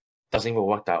lie. Doesn't even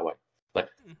work that way. Like,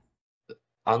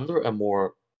 under a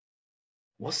more,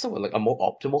 what's the word? Like a more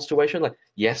optimal situation? Like,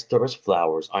 yes, there is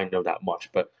flowers. I know that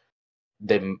much, but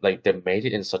they made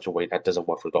it in such a way that doesn't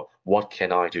work for the dog. What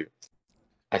can I do?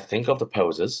 I think of the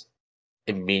poses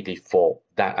immediately for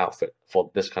that outfit, for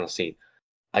this kind of scene.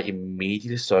 I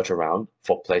immediately search around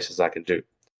for places I can do.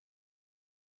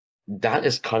 That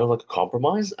is kind of like a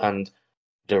compromise, and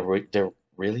there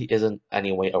really isn't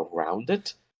any way around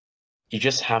it. You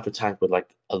just have to tag with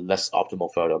like a less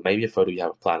optimal photo, maybe a photo you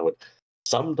haven't planned with.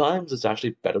 Sometimes it's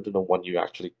actually better than the one you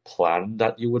actually planned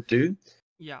that you would do.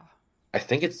 Yeah. I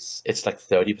think it's like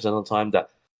 30% of the time that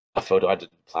a photo I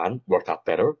didn't plan worked out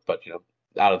better, but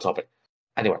out of topic.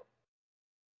 Anyway,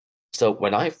 so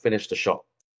when I finished the shot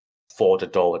for the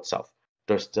doll itself,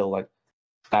 there's still like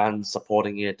stands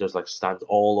supporting it. There's like stands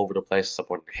all over the place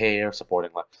supporting the hair,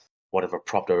 supporting like whatever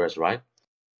prop there is, right?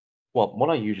 Well, what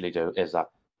I usually do is that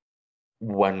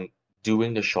when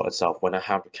doing the shot itself, when I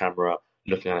have the camera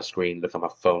looking at a screen, looking at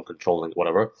my phone, controlling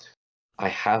whatever, I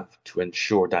have to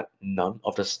ensure that none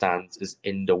of the stands is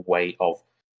in the way of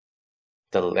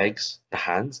the legs, the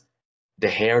hands. The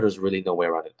hair, there's really no way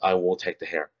around it. I will take the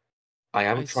hair. I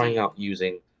am trying out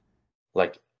using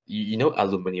like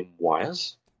aluminum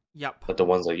wires. Yep. Like the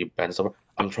ones that you bend somewhere.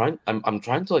 I'm trying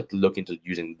to like look into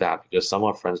using that because some of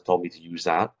our friends told me to use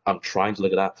that. I'm trying to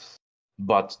look at that.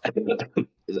 But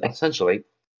essentially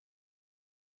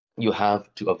you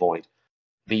have to avoid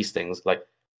these things. Like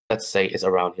let's say it's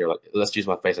around here, like let's use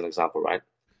my face as an example, right?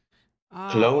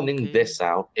 Cloning this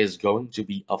out is going to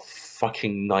be a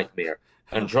fucking nightmare.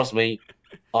 And trust me,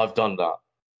 I've done that.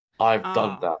 I've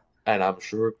done that. and I'm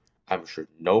sure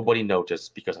nobody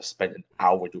noticed because I spent an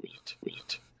hour doing it.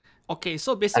 Okay,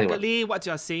 so Anyway, basically what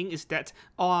you're saying is that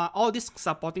all these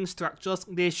supporting structures,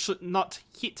 they should not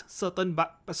hit certain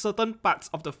parts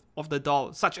of the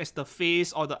doll, such as the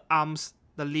face or the arms,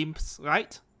 the limbs,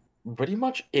 right? pretty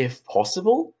much if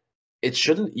possible, it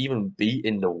shouldn't even be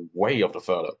in the way of the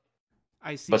photo.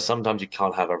 I see. But sometimes you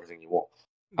can't have everything you want.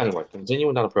 Yeah. Anyway,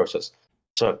 continuing down the process.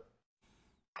 So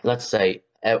let's say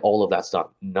all of that's done.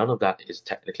 None of that is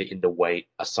technically in the way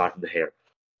aside from the hair.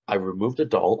 I remove the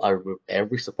doll, I remove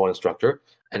every supporting structure,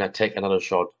 and I take another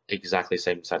shot exactly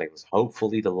same settings.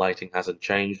 Hopefully the lighting hasn't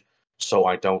changed, so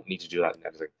I don't need to do that in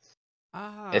editing.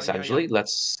 Yeah. Essentially,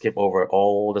 let's skip over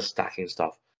all the stacking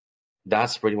stuff.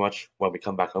 That's pretty much when we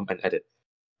come back home and edit.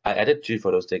 I edit two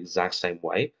photos the exact same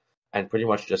way, and pretty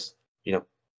much just,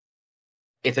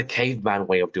 it's a caveman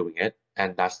way of doing it,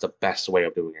 and that's the best way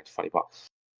of doing it. Funny part.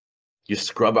 You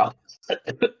scrub out.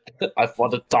 I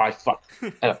want to die. Fuck.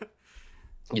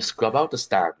 You scrub out the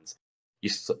stands. You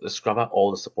scrub out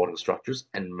all the supporting structures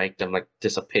and make them like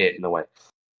disappear in a way.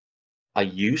 I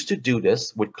used to do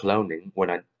this with cloning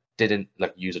when I didn't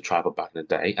like use a tripod back in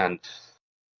the day, and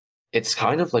it's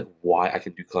kind of like why I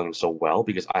can do cloning so well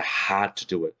because I had to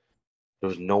do it. There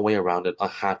was no way around it. I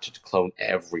had to clone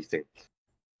everything,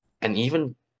 and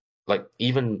even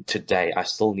today, I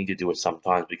still need to do it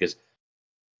sometimes because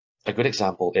a good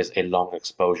example is a long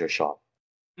exposure shot.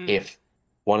 If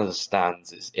one of the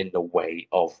stands is in the way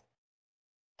of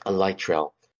a light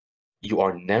trail, you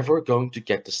are never going to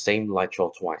get the same light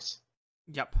trail twice.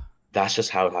 Yep. That's just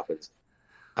how it happens.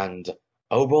 And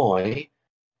oh boy,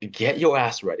 get your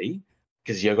ass ready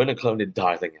because you're going to clone the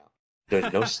entire thing out.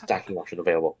 There's no stacking option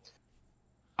available.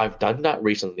 I've done that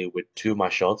recently with two of my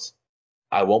shots.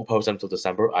 I won't post them until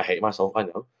December. I hate myself, I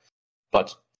know.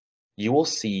 But you will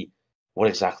see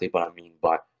what I mean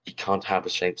by you can't have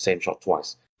the same shot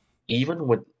twice. Even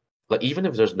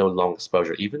if there's no long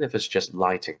exposure, even if it's just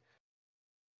lighting,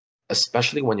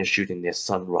 especially when you're shooting near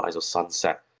sunrise or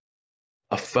sunset,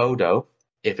 a photo,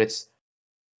 if it's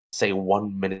say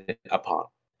 1 minute apart,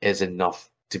 is enough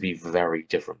to be very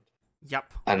different.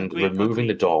 Yep. And Agreed. removing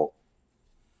the doll,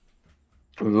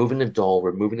 removing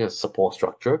the support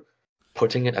structure,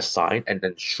 putting it aside, and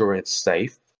ensuring it's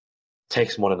safe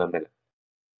takes more than a minute.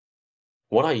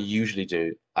 What I usually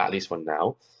do, at least for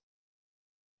now,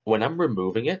 when I'm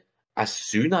removing it, as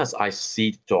soon as I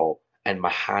see the doll and my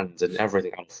hands and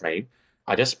everything on frame,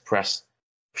 I just press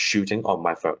shooting on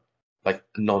my phone, like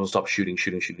non-stop shooting,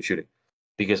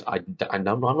 because I'm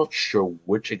not sure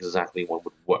which exactly one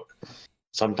would work.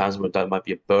 Sometimes that might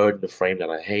be a bird in the frame that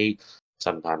I hate.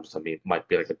 Sometimes it might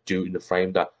be like a dude in the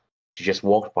frame that you just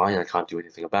walked by and I can't do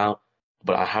anything about.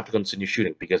 But I have to continue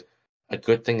shooting because a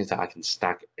good thing is that I can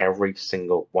stack every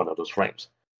single one of those frames.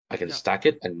 I can stack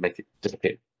it and make it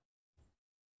disappear.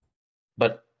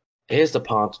 But here's the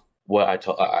part where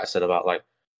I said about like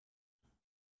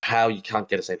how you can't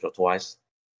get the same shot twice,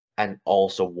 and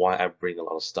also why I bring a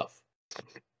lot of stuff.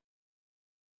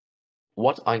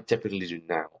 What I typically do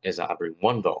now is that I bring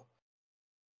one doll.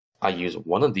 I use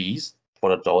one of these for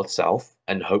the doll itself,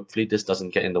 and hopefully this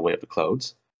doesn't get in the way of the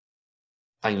clothes.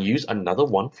 I use another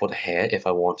one for the hair if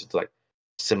I wanted to like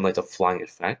simulate a flying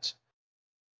effect.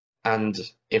 And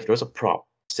if there's a prop,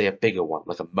 say a bigger one,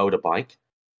 like a motorbike,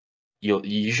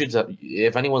 you should have,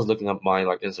 if anyone's looking at my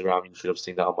like Instagram, you should have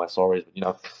seen that on my stories.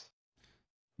 But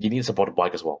you need to support a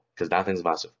bike as well because that thing's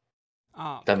massive.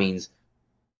 That means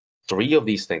 3 of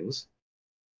these things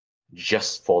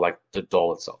just for like the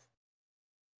doll itself.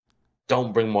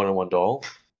 Don't bring more than one doll.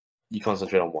 You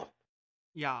concentrate on one.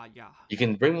 Yeah. You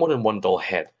can bring more than one doll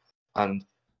head, and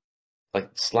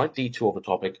like slight detour of the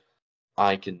topic.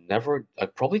 I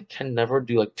probably can never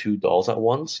do like 2 dolls at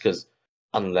once because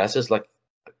unless it's like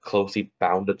a closely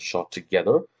bounded shot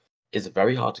together, it's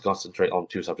very hard to concentrate on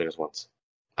 2 subjects at once.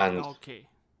 And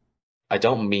I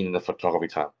don't mean the photography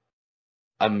time.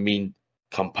 I mean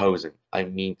composing. I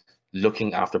mean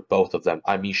looking after both of them.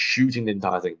 I mean shooting the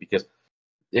entire thing because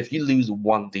if you lose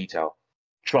one detail,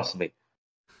 trust me,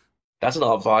 that's an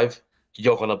R5.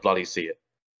 You're gonna bloody see it.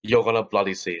 You're gonna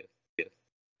bloody see it.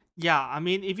 Yeah, I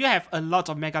mean, if you have a lot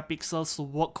of megapixels to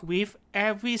work with,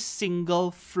 every single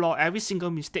flaw, every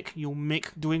single mistake you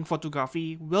make doing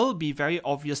photography will be very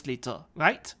obvious later,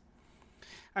 right?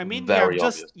 I mean, you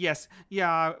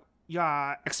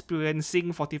are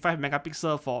experiencing 45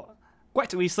 megapixel for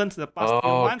quite recent, the past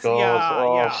few months.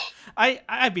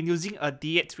 I've been using a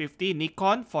D850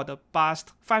 Nikon for the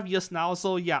past 5 years now,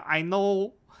 so yeah, I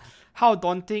know how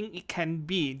daunting it can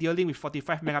be dealing with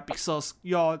 45 megapixels.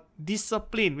 Your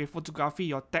discipline with photography,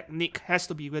 your technique has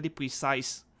to be really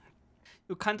precise.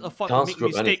 You can't afford to Can't make screw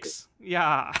up anything. mistakes.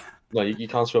 Yeah. No, you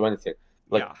can't screw up anything.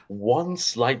 Like Yeah. one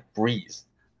slight breeze,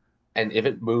 and if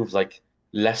it moves like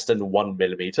less than 1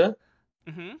 millimeter,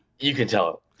 Mm-hmm. you can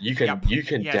tell. You can Yep. you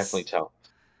can definitely Yes. tell.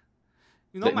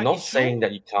 You know Like, my not issue? saying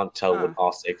that you can't tell with Uh,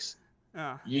 R6.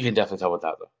 uh. You can definitely tell with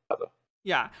that though.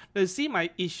 Yeah. You see, my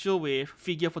issue with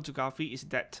figure photography is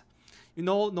that,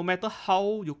 no matter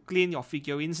how you clean your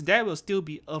figurines, there will still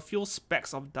be a few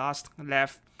specks of dust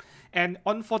left. And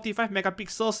on 45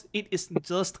 megapixels, it is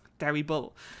just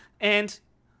terrible. And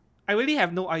I really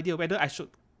have no idea whether I should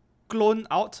clone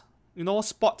out,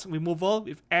 spot removal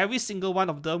with every single one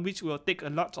of them, which will take a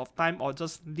lot of time, or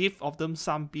just leave of them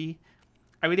some be.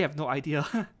 I really have no idea.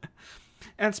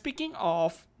 And speaking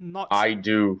of not I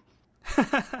do.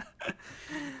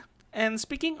 And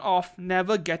speaking of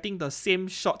never getting the same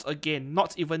shot again,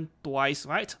 not even twice,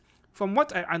 right? From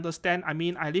what I understand, I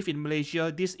mean, I live in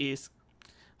Malaysia, this is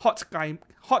hot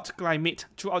climate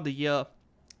throughout the year.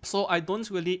 So I don't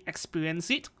really experience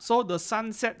it. So the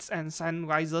sunsets and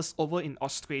sunrises over in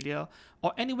Australia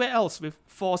or anywhere else with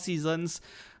 4 seasons,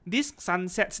 these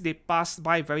sunsets, they pass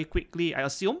by very quickly, I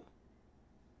assume.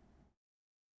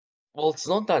 Well, it's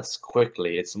not that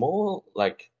quickly. It's more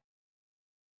like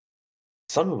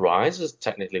sunrise is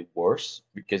technically worse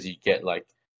because you get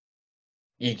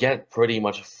pretty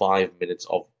much 5 minutes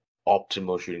of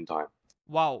optimal shooting time.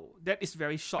 Wow, that is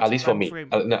very short At least for time me. frame.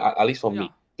 No, at least for Yeah,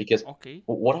 me. Because okay.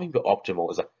 what I mean by optimal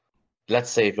is that, let's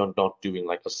say if you're not doing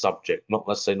like a subject,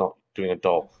 let's say not doing a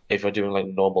doll, if you're doing like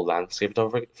normal landscape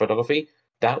photography,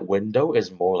 that window is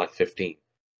more like 15.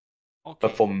 But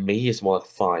Okay. for me, it's more like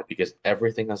 5 because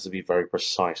everything has to be very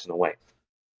precise in a way.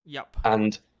 Yep.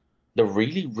 And the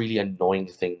really, really annoying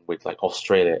thing with like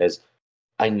Australia is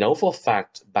I know for a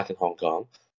fact back in Hong Kong,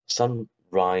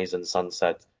 sunrise and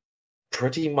sunset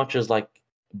pretty much is like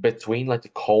between like the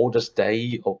coldest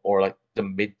day or like the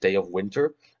midday of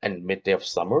winter and midday of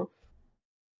summer.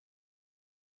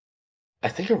 I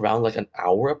think around like an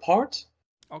hour apart,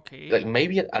 Okay. like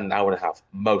maybe an hour and a half,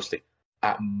 mostly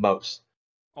at most.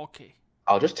 Okay.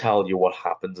 I'll just tell you what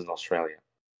happens in Australia.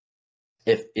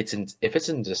 If it's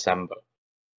in December,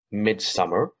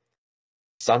 midsummer,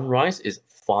 sunrise is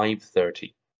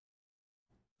 5:30.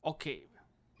 Okay.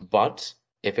 But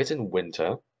if it's in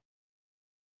winter,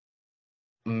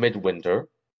 midwinter,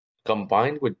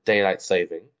 combined with daylight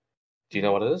saving, do you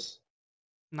know Mm-hmm. what it is?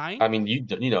 9? I mean, you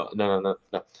know, no.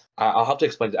 I'll have to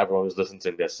explain to everyone who's listening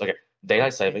to this. Okay, daylight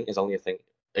Okay. saving is only a thing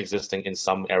existing in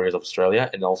some areas of Australia,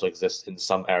 and also exists in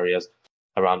some areas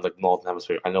around like Northern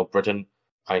Hemisphere. I know Britain.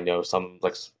 I know some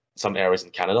areas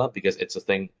in Canada because it's a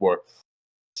thing where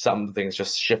some things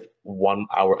just shift 1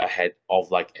 hour ahead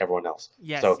of like everyone else.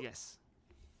 Yes, So yes.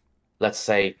 let's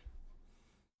say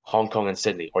Hong Kong and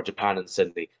Sydney or Japan and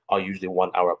Sydney are usually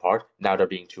 1 hour apart. Now they're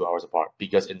being 2 hours apart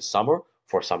because in summer,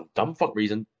 for some dumb fuck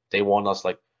reason, they want us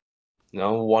like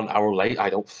 1 hour late. I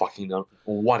don't fucking know.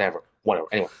 Whatever.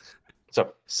 Anyway,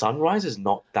 so sunrise is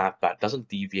not that bad. Doesn't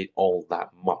deviate all that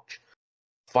much.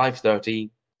 5:30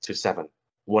 to 7,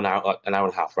 1 hour, an hour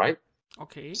and a half, right?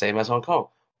 Okay. Same as Hong Kong.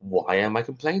 Why am I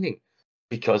complaining?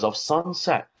 Because of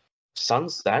sunset.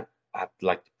 Sunset at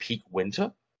like peak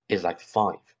winter is like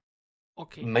 5,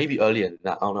 Okay. maybe earlier than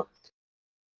that. I don't know.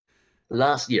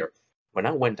 Last year, when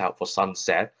I went out for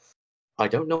sunset, I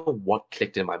don't know what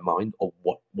clicked in my mind or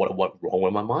what went wrong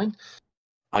with my mind.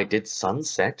 I did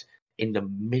sunset in the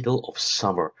middle of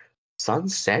summer.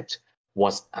 Sunset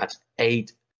was at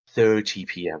 8:30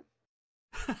 p.m.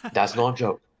 That's not a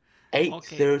joke.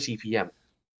 Okay. 8:30 p.m.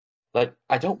 Like,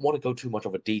 I don't want to go too much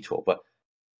of a detour, but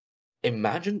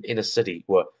imagine in a city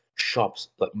where shops,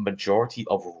 like majority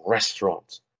of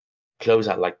restaurants, close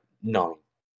at like 9,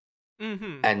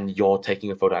 Mm-hmm. and you're taking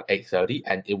a photo at 8:30,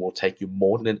 and it will take you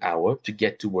more than an hour to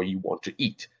get to where you want to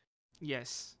eat.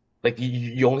 Yes. Like,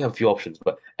 you only have a few options.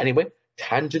 But anyway,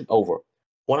 tangent over.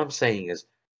 What I'm saying is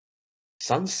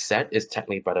sunset is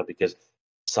technically better because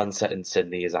sunset in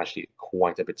Sydney is actually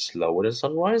quite a bit slower than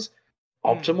sunrise.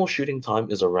 Mm. Optimal shooting time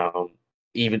is around,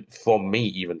 even for me,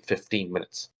 even 15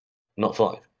 minutes, not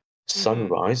 5. Mm-hmm.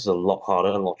 Sunrise is a lot harder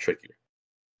and a lot trickier.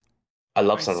 I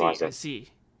love I see. sunrise I though. see.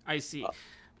 I see. Uh,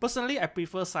 Personally, I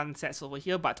prefer sunsets over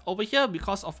here, but over here,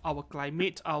 because of our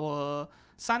climate, our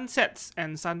sunsets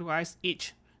and sunrise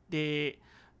each,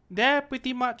 there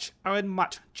pretty much aren't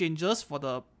much changes for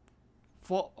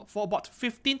about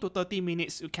 15 to 30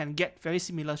 minutes. You can get very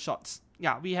similar shots.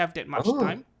 Yeah, we have that much oh,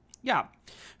 time. Yeah,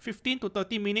 15 to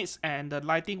 30 minutes, and the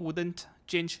lighting wouldn't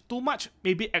change too much,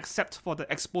 maybe except for the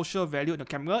exposure value in the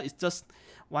camera. It's just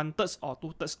 1/3 or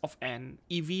 2/3 of an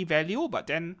EV value, but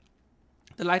then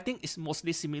the lighting is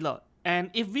mostly similar. And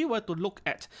if we were to look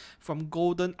at from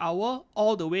golden hour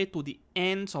all the way to the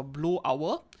ends of blue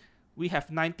hour, we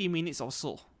have 90 minutes or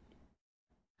so.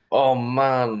 Oh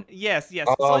man. Yes, yes.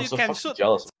 Oh, So I'm you so can fucking shoot.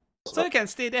 jealous. So you can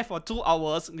stay there for 2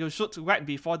 hours. You shoot right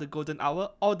before the golden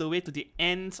hour, all the way to the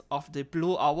end of the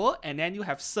blue hour, and then you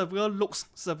have several looks,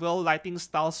 several lighting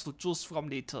styles to choose from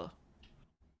later.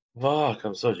 Fuck,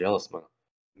 I'm so jealous, man.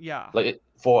 Yeah. Like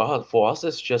for us,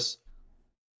 it's just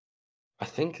I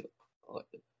think like,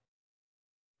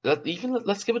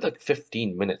 let's give it like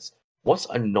 15 minutes. What's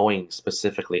annoying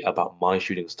specifically about my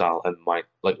shooting style and my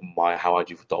how I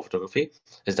do doll photography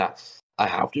is that I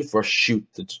have to first shoot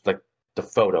the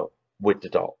photo with the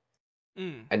doll,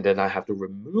 and then I have to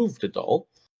remove the doll,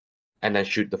 and then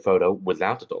shoot the photo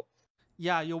without the doll.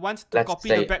 Yeah, you want to Let's copy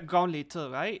the say, background later,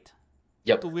 right?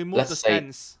 yep. To remove the Let's say,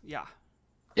 stance. Yeah.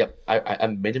 yep. I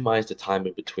minimize the time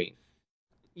in between.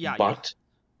 Yeah, yeah. But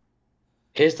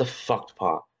here's the fucked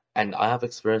part, and I have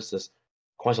experienced this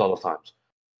quite a lot of times.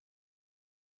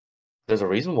 There's a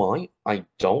reason why I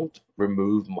don't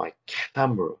remove my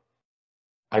camera.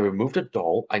 I removed the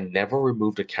doll. I never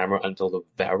removed the camera until the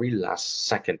very last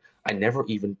second. I never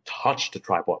even touched the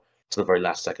tripod to the very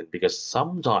last second because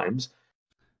sometimes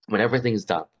when everything's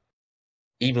done,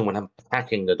 even when I'm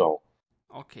packing the doll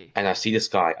Okay. and I see this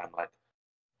guy, I'm like,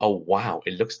 oh wow,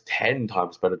 it looks 10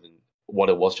 times better than what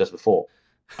it was just before.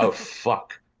 Oh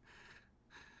fuck.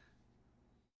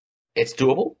 It's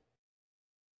doable.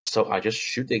 So I just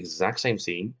shoot the exact same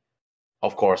scene,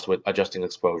 of course, with adjusting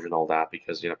exposure and all that,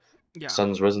 because Yeah.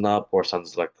 sun's risen up or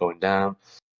sun's like going down,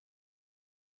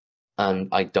 and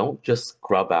I don't just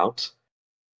scrub out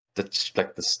the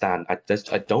stand.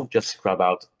 I don't just scrub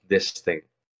out this thing.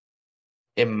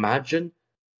 Imagine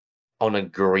on a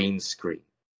green screen,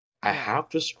 I Yeah. have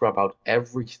to scrub out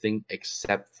everything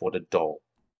except for the doll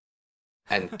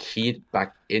and key it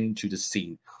back into the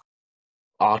scene.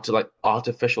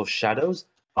 Artificial shadows,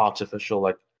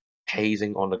 artificial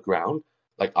hazing on the ground,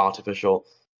 artificial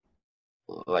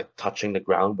touching the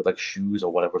ground with shoes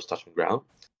or whatever's touching the ground.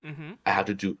 I have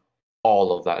to do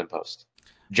all of that in post,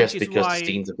 just because the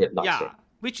scene's a bit nicer. Yeah,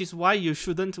 which is why you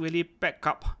shouldn't really back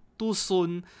up too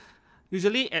soon.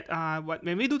 Usually at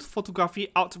when we do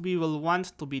photography out, we will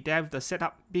want to be there with the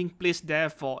setup being placed there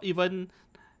for even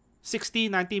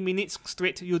 60-90 minutes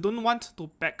straight. You don't want to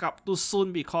back up too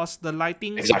soon because the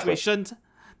lighting situation,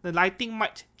 the lighting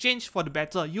might change for the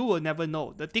better. You will never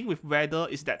know. The thing with weather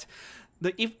is that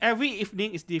if every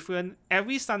evening is different,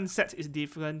 every sunset is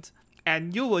different,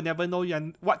 and you will never know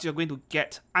what you're going to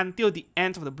get until the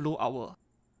end of the blue hour.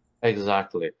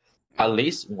 Exactly. At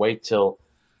least wait till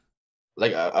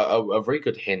a very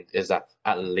good hint is that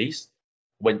at least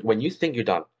when you think you're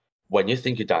done,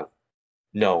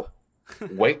 no,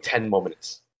 wait 10 more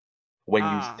minutes. When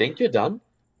you think you're done,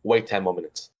 wait 10 more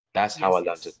minutes. That's how I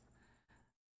learned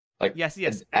it.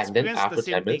 Yes. And then after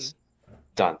 10 minutes,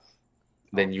 done.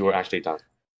 Then you were actually done.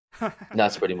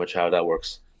 That's pretty much how that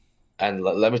works. And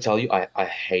let me tell you, I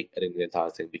hate editing the entire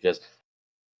thing because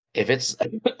if it's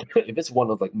if it's one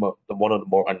of the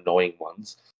more annoying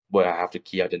ones where I have to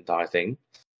key out the entire thing,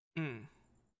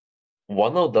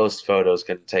 one of those photos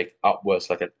can take upwards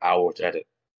like an hour to edit.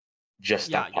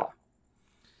 Just that part.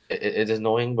 It is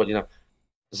annoying, but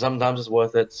sometimes it's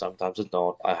worth it, sometimes it's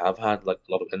not. I have had a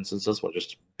lot of instances where I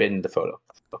just bin the photo.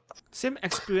 Same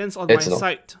experience on my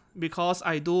side because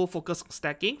I do focus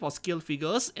stacking for scale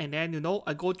figures, and then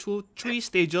I go through 3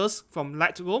 stages from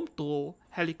Lightroom to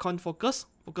Helicon focus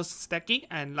stacking,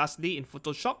 and lastly in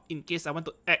Photoshop in case I want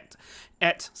to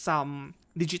add some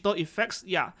digital effects.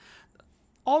 Yeah,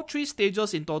 all 3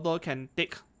 stages in total can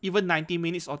take even 90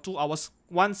 minutes or 2 hours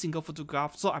one single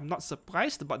photograph, so I'm not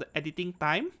surprised about the editing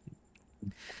time.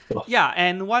 Yeah,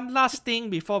 and one last thing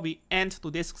before we end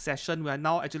today's session, we are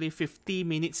now actually 50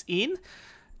 minutes in.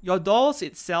 Your dolls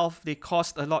itself, they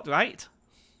cost a lot, right?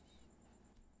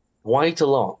 Quite a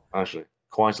lot, actually.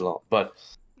 Quite a lot. But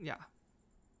yeah,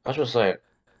 I should say,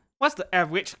 what's the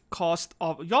average cost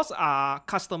of yours? Are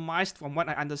customized from what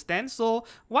I understand. So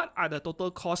what are the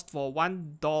total cost for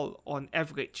one doll on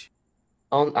average?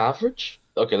 On average?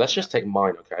 Okay, let's just take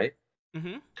mine, okay?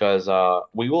 Because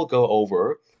we will go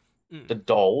over the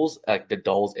dolls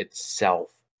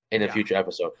itself in a future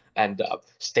episode, and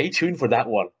stay tuned for that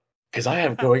one because I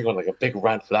am going on a big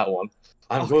rant for that one.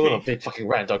 I'm going on a big fucking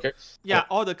rant, okay? Yeah,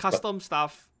 all the custom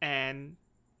stuff and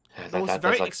those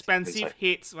very expensive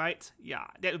heads, right? Yeah,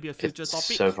 that would be a future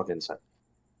topic. So fucking insane.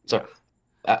 So,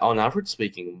 on average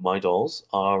speaking, my dolls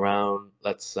are around,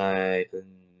 let's say,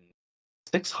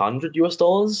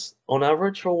 $600 on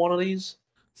average for one of these.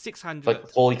 600.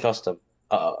 Fully custom.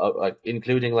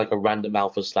 Including a random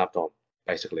alpha slapped on,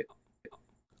 basically.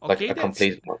 like Okay, a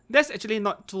complete one. that's actually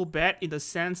not too bad in the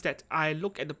sense that I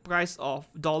look at the price of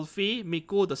Dollfie,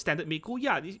 Miku, the standard Miku.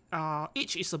 Yeah,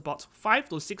 each is about 500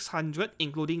 to 600,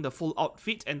 including the full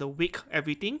outfit and the wig,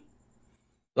 everything.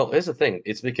 No, here's the thing.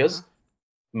 It's because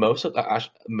most of that,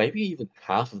 maybe even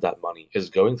half of that money is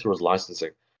going through as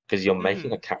licensing because you're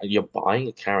making you're buying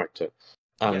a character,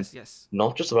 and Yes.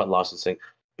 not just about licensing.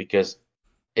 Because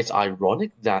it's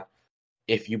ironic that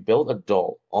if you build a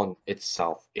doll on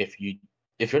itself, if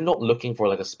you're not looking for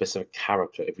like a specific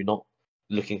character, if you're not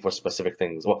looking for specific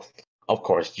things, well, of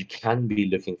course you can be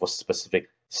looking for specific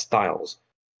styles,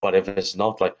 but if it's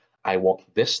not like I want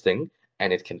this thing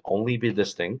and it can only be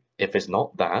this thing, if it's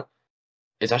not that,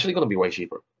 it's actually going to be way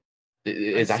cheaper. I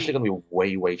It's actually see. going to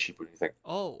be way cheaper than you think.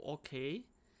 Oh, okay.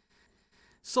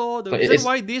 So the So reason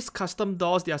why these custom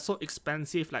dolls they are so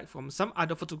expensive, like from some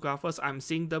other photographers, I'm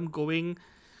seeing them going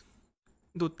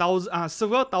to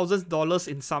several thousands dollars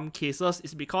in some cases,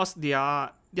 is because their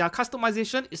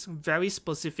customization is very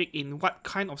specific in what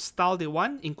kind of style they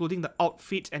want, including the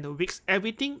outfit and the wigs.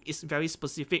 Everything is very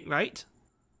specific, right?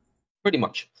 pretty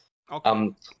much.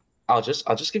 Okay. I'll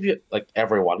just give you like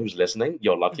everyone who's listening,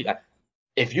 you're lucky.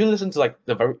 If you listen to like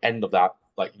the very end of that,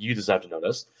 like you deserve to know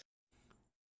this.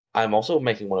 I'm also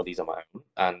making one of these on my own,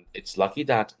 and it's lucky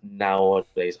that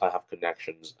nowadays I have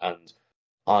connections and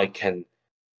I can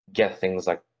get things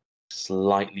like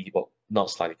slightly, well,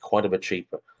 not slightly, quite a bit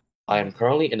cheaper. I am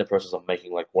currently in the process of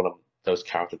making like one of those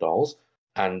character dolls,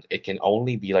 and it can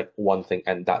only be like one thing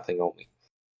and that thing only.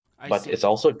 I But see. it's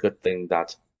also a good thing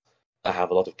that I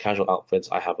have a lot of casual outfits.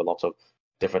 I have a lot of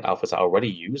different outfits I already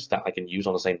use that I can use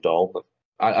on the same doll. But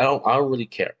I don't really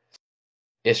care.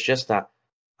 It's just that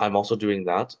I'm also doing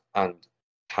that and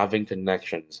having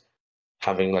connections,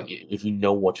 having like if you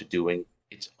know what you're doing,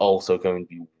 it's also going to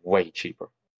be way cheaper.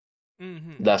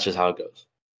 That's just how it goes.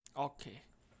 Okay.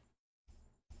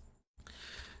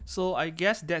 So I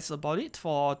guess that's about it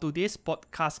for today's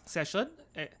podcast session.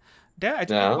 There are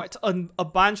actually Yeah. quite a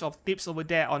bunch of tips over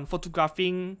there on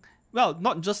photographing, well,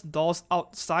 not just dolls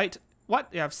outside. What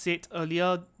I have said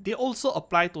earlier, they also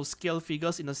apply to scale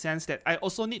figures in the sense that I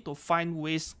also need to find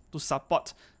ways to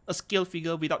support a scale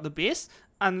figure without the base,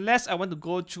 unless I want to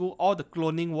go through all the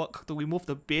cloning work to remove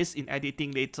the base in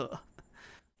editing later.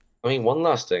 I mean, one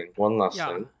last thing.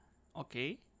 Yeah.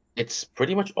 Okay. It's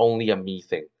pretty much only a me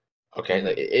thing. Okay,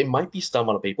 like, it might be some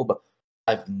other people, but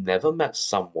I've never met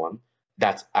someone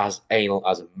that's as anal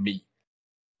as me.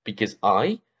 Because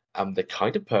I am the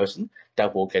kind of person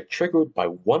that will get triggered by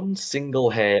one single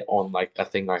hair on like a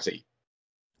thing I see.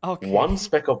 Okay. One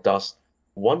speck of dust,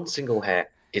 one single hair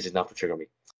is enough to trigger me.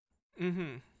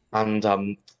 And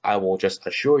I will just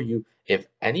assure you, if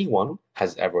anyone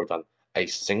has ever done a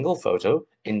single photo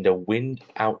in the wind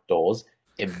outdoors,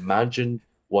 imagine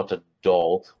what a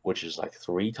doll, which is like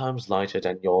 3 times lighter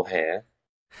than your hair,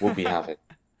 will be having.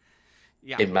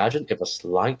 Yeah. Imagine if a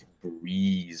slight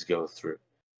breeze goes through.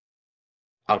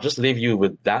 I'll just leave you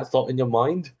with that thought in your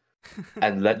mind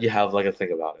and let you have like a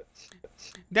think about it.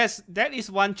 That is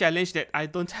one challenge that I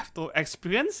don't have to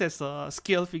experience as a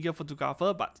scale figure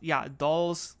photographer, but yeah,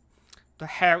 dolls, the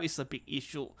hair is a big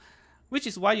issue. Which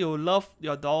is why you love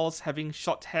your dolls having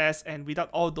short hairs and without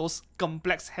all those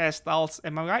complex hairstyles,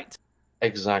 am I right?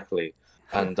 Exactly.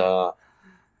 And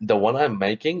the one I'm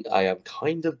making, I am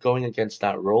kind of going against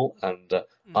that rule, and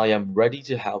I am ready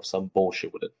to have some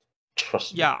bullshit with it.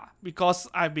 Trust me. Yeah, because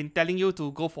I've been telling you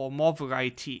to go for more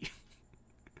variety.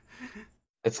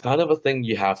 It's kind of a thing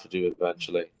you have to do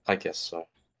eventually. I guess so.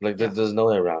 Like, Yeah. there's no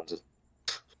way around it.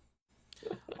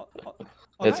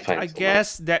 It's Alright, I painful,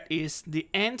 guess that is the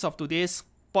end of today's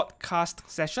podcast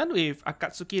session with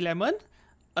Akatsuki Lemon.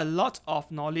 A lot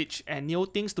of knowledge and new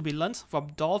things to be learned from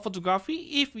doll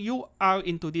photography if you are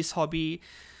into this hobby.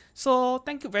 So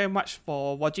thank you very much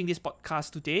for watching this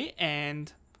podcast today,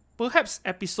 and perhaps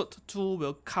episode 2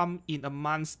 will come in a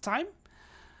month's time.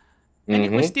 Any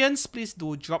questions, please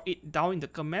do drop it down in the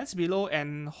comments below,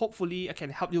 and hopefully I can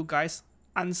help you guys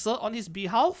answer on his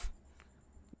behalf.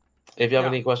 If you have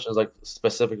any questions like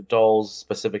specific dolls,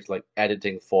 specific like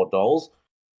editing for dolls,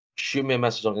 shoot me a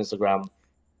message on Instagram.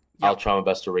 I'll try my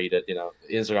best to read it. You know,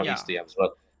 Instagram needs DMs.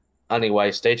 But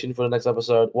anyway, stay tuned for the next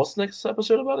episode. What's the next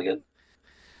episode about again?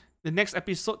 The next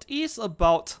episode is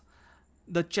about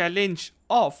the challenge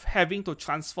of having to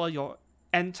transfer your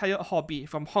entire hobby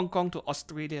from Hong Kong to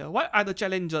Australia. What are the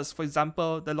challenges? For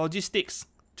example, the logistics,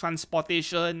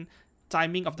 transportation,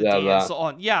 timing of the day, and so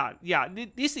on.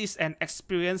 This is an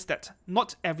experience that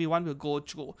not everyone will go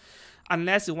through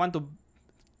unless you want to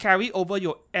carry over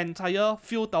your entire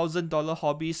few $1,000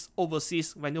 hobbies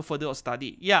overseas when you further your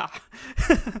study. Yeah.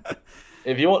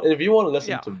 If you want to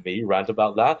listen Yeah. to me rant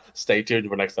about that, stay tuned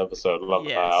for next episode. Love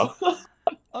Yes. how.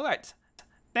 All right.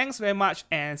 Thanks very much,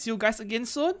 and see you guys again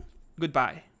soon.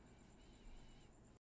 Goodbye.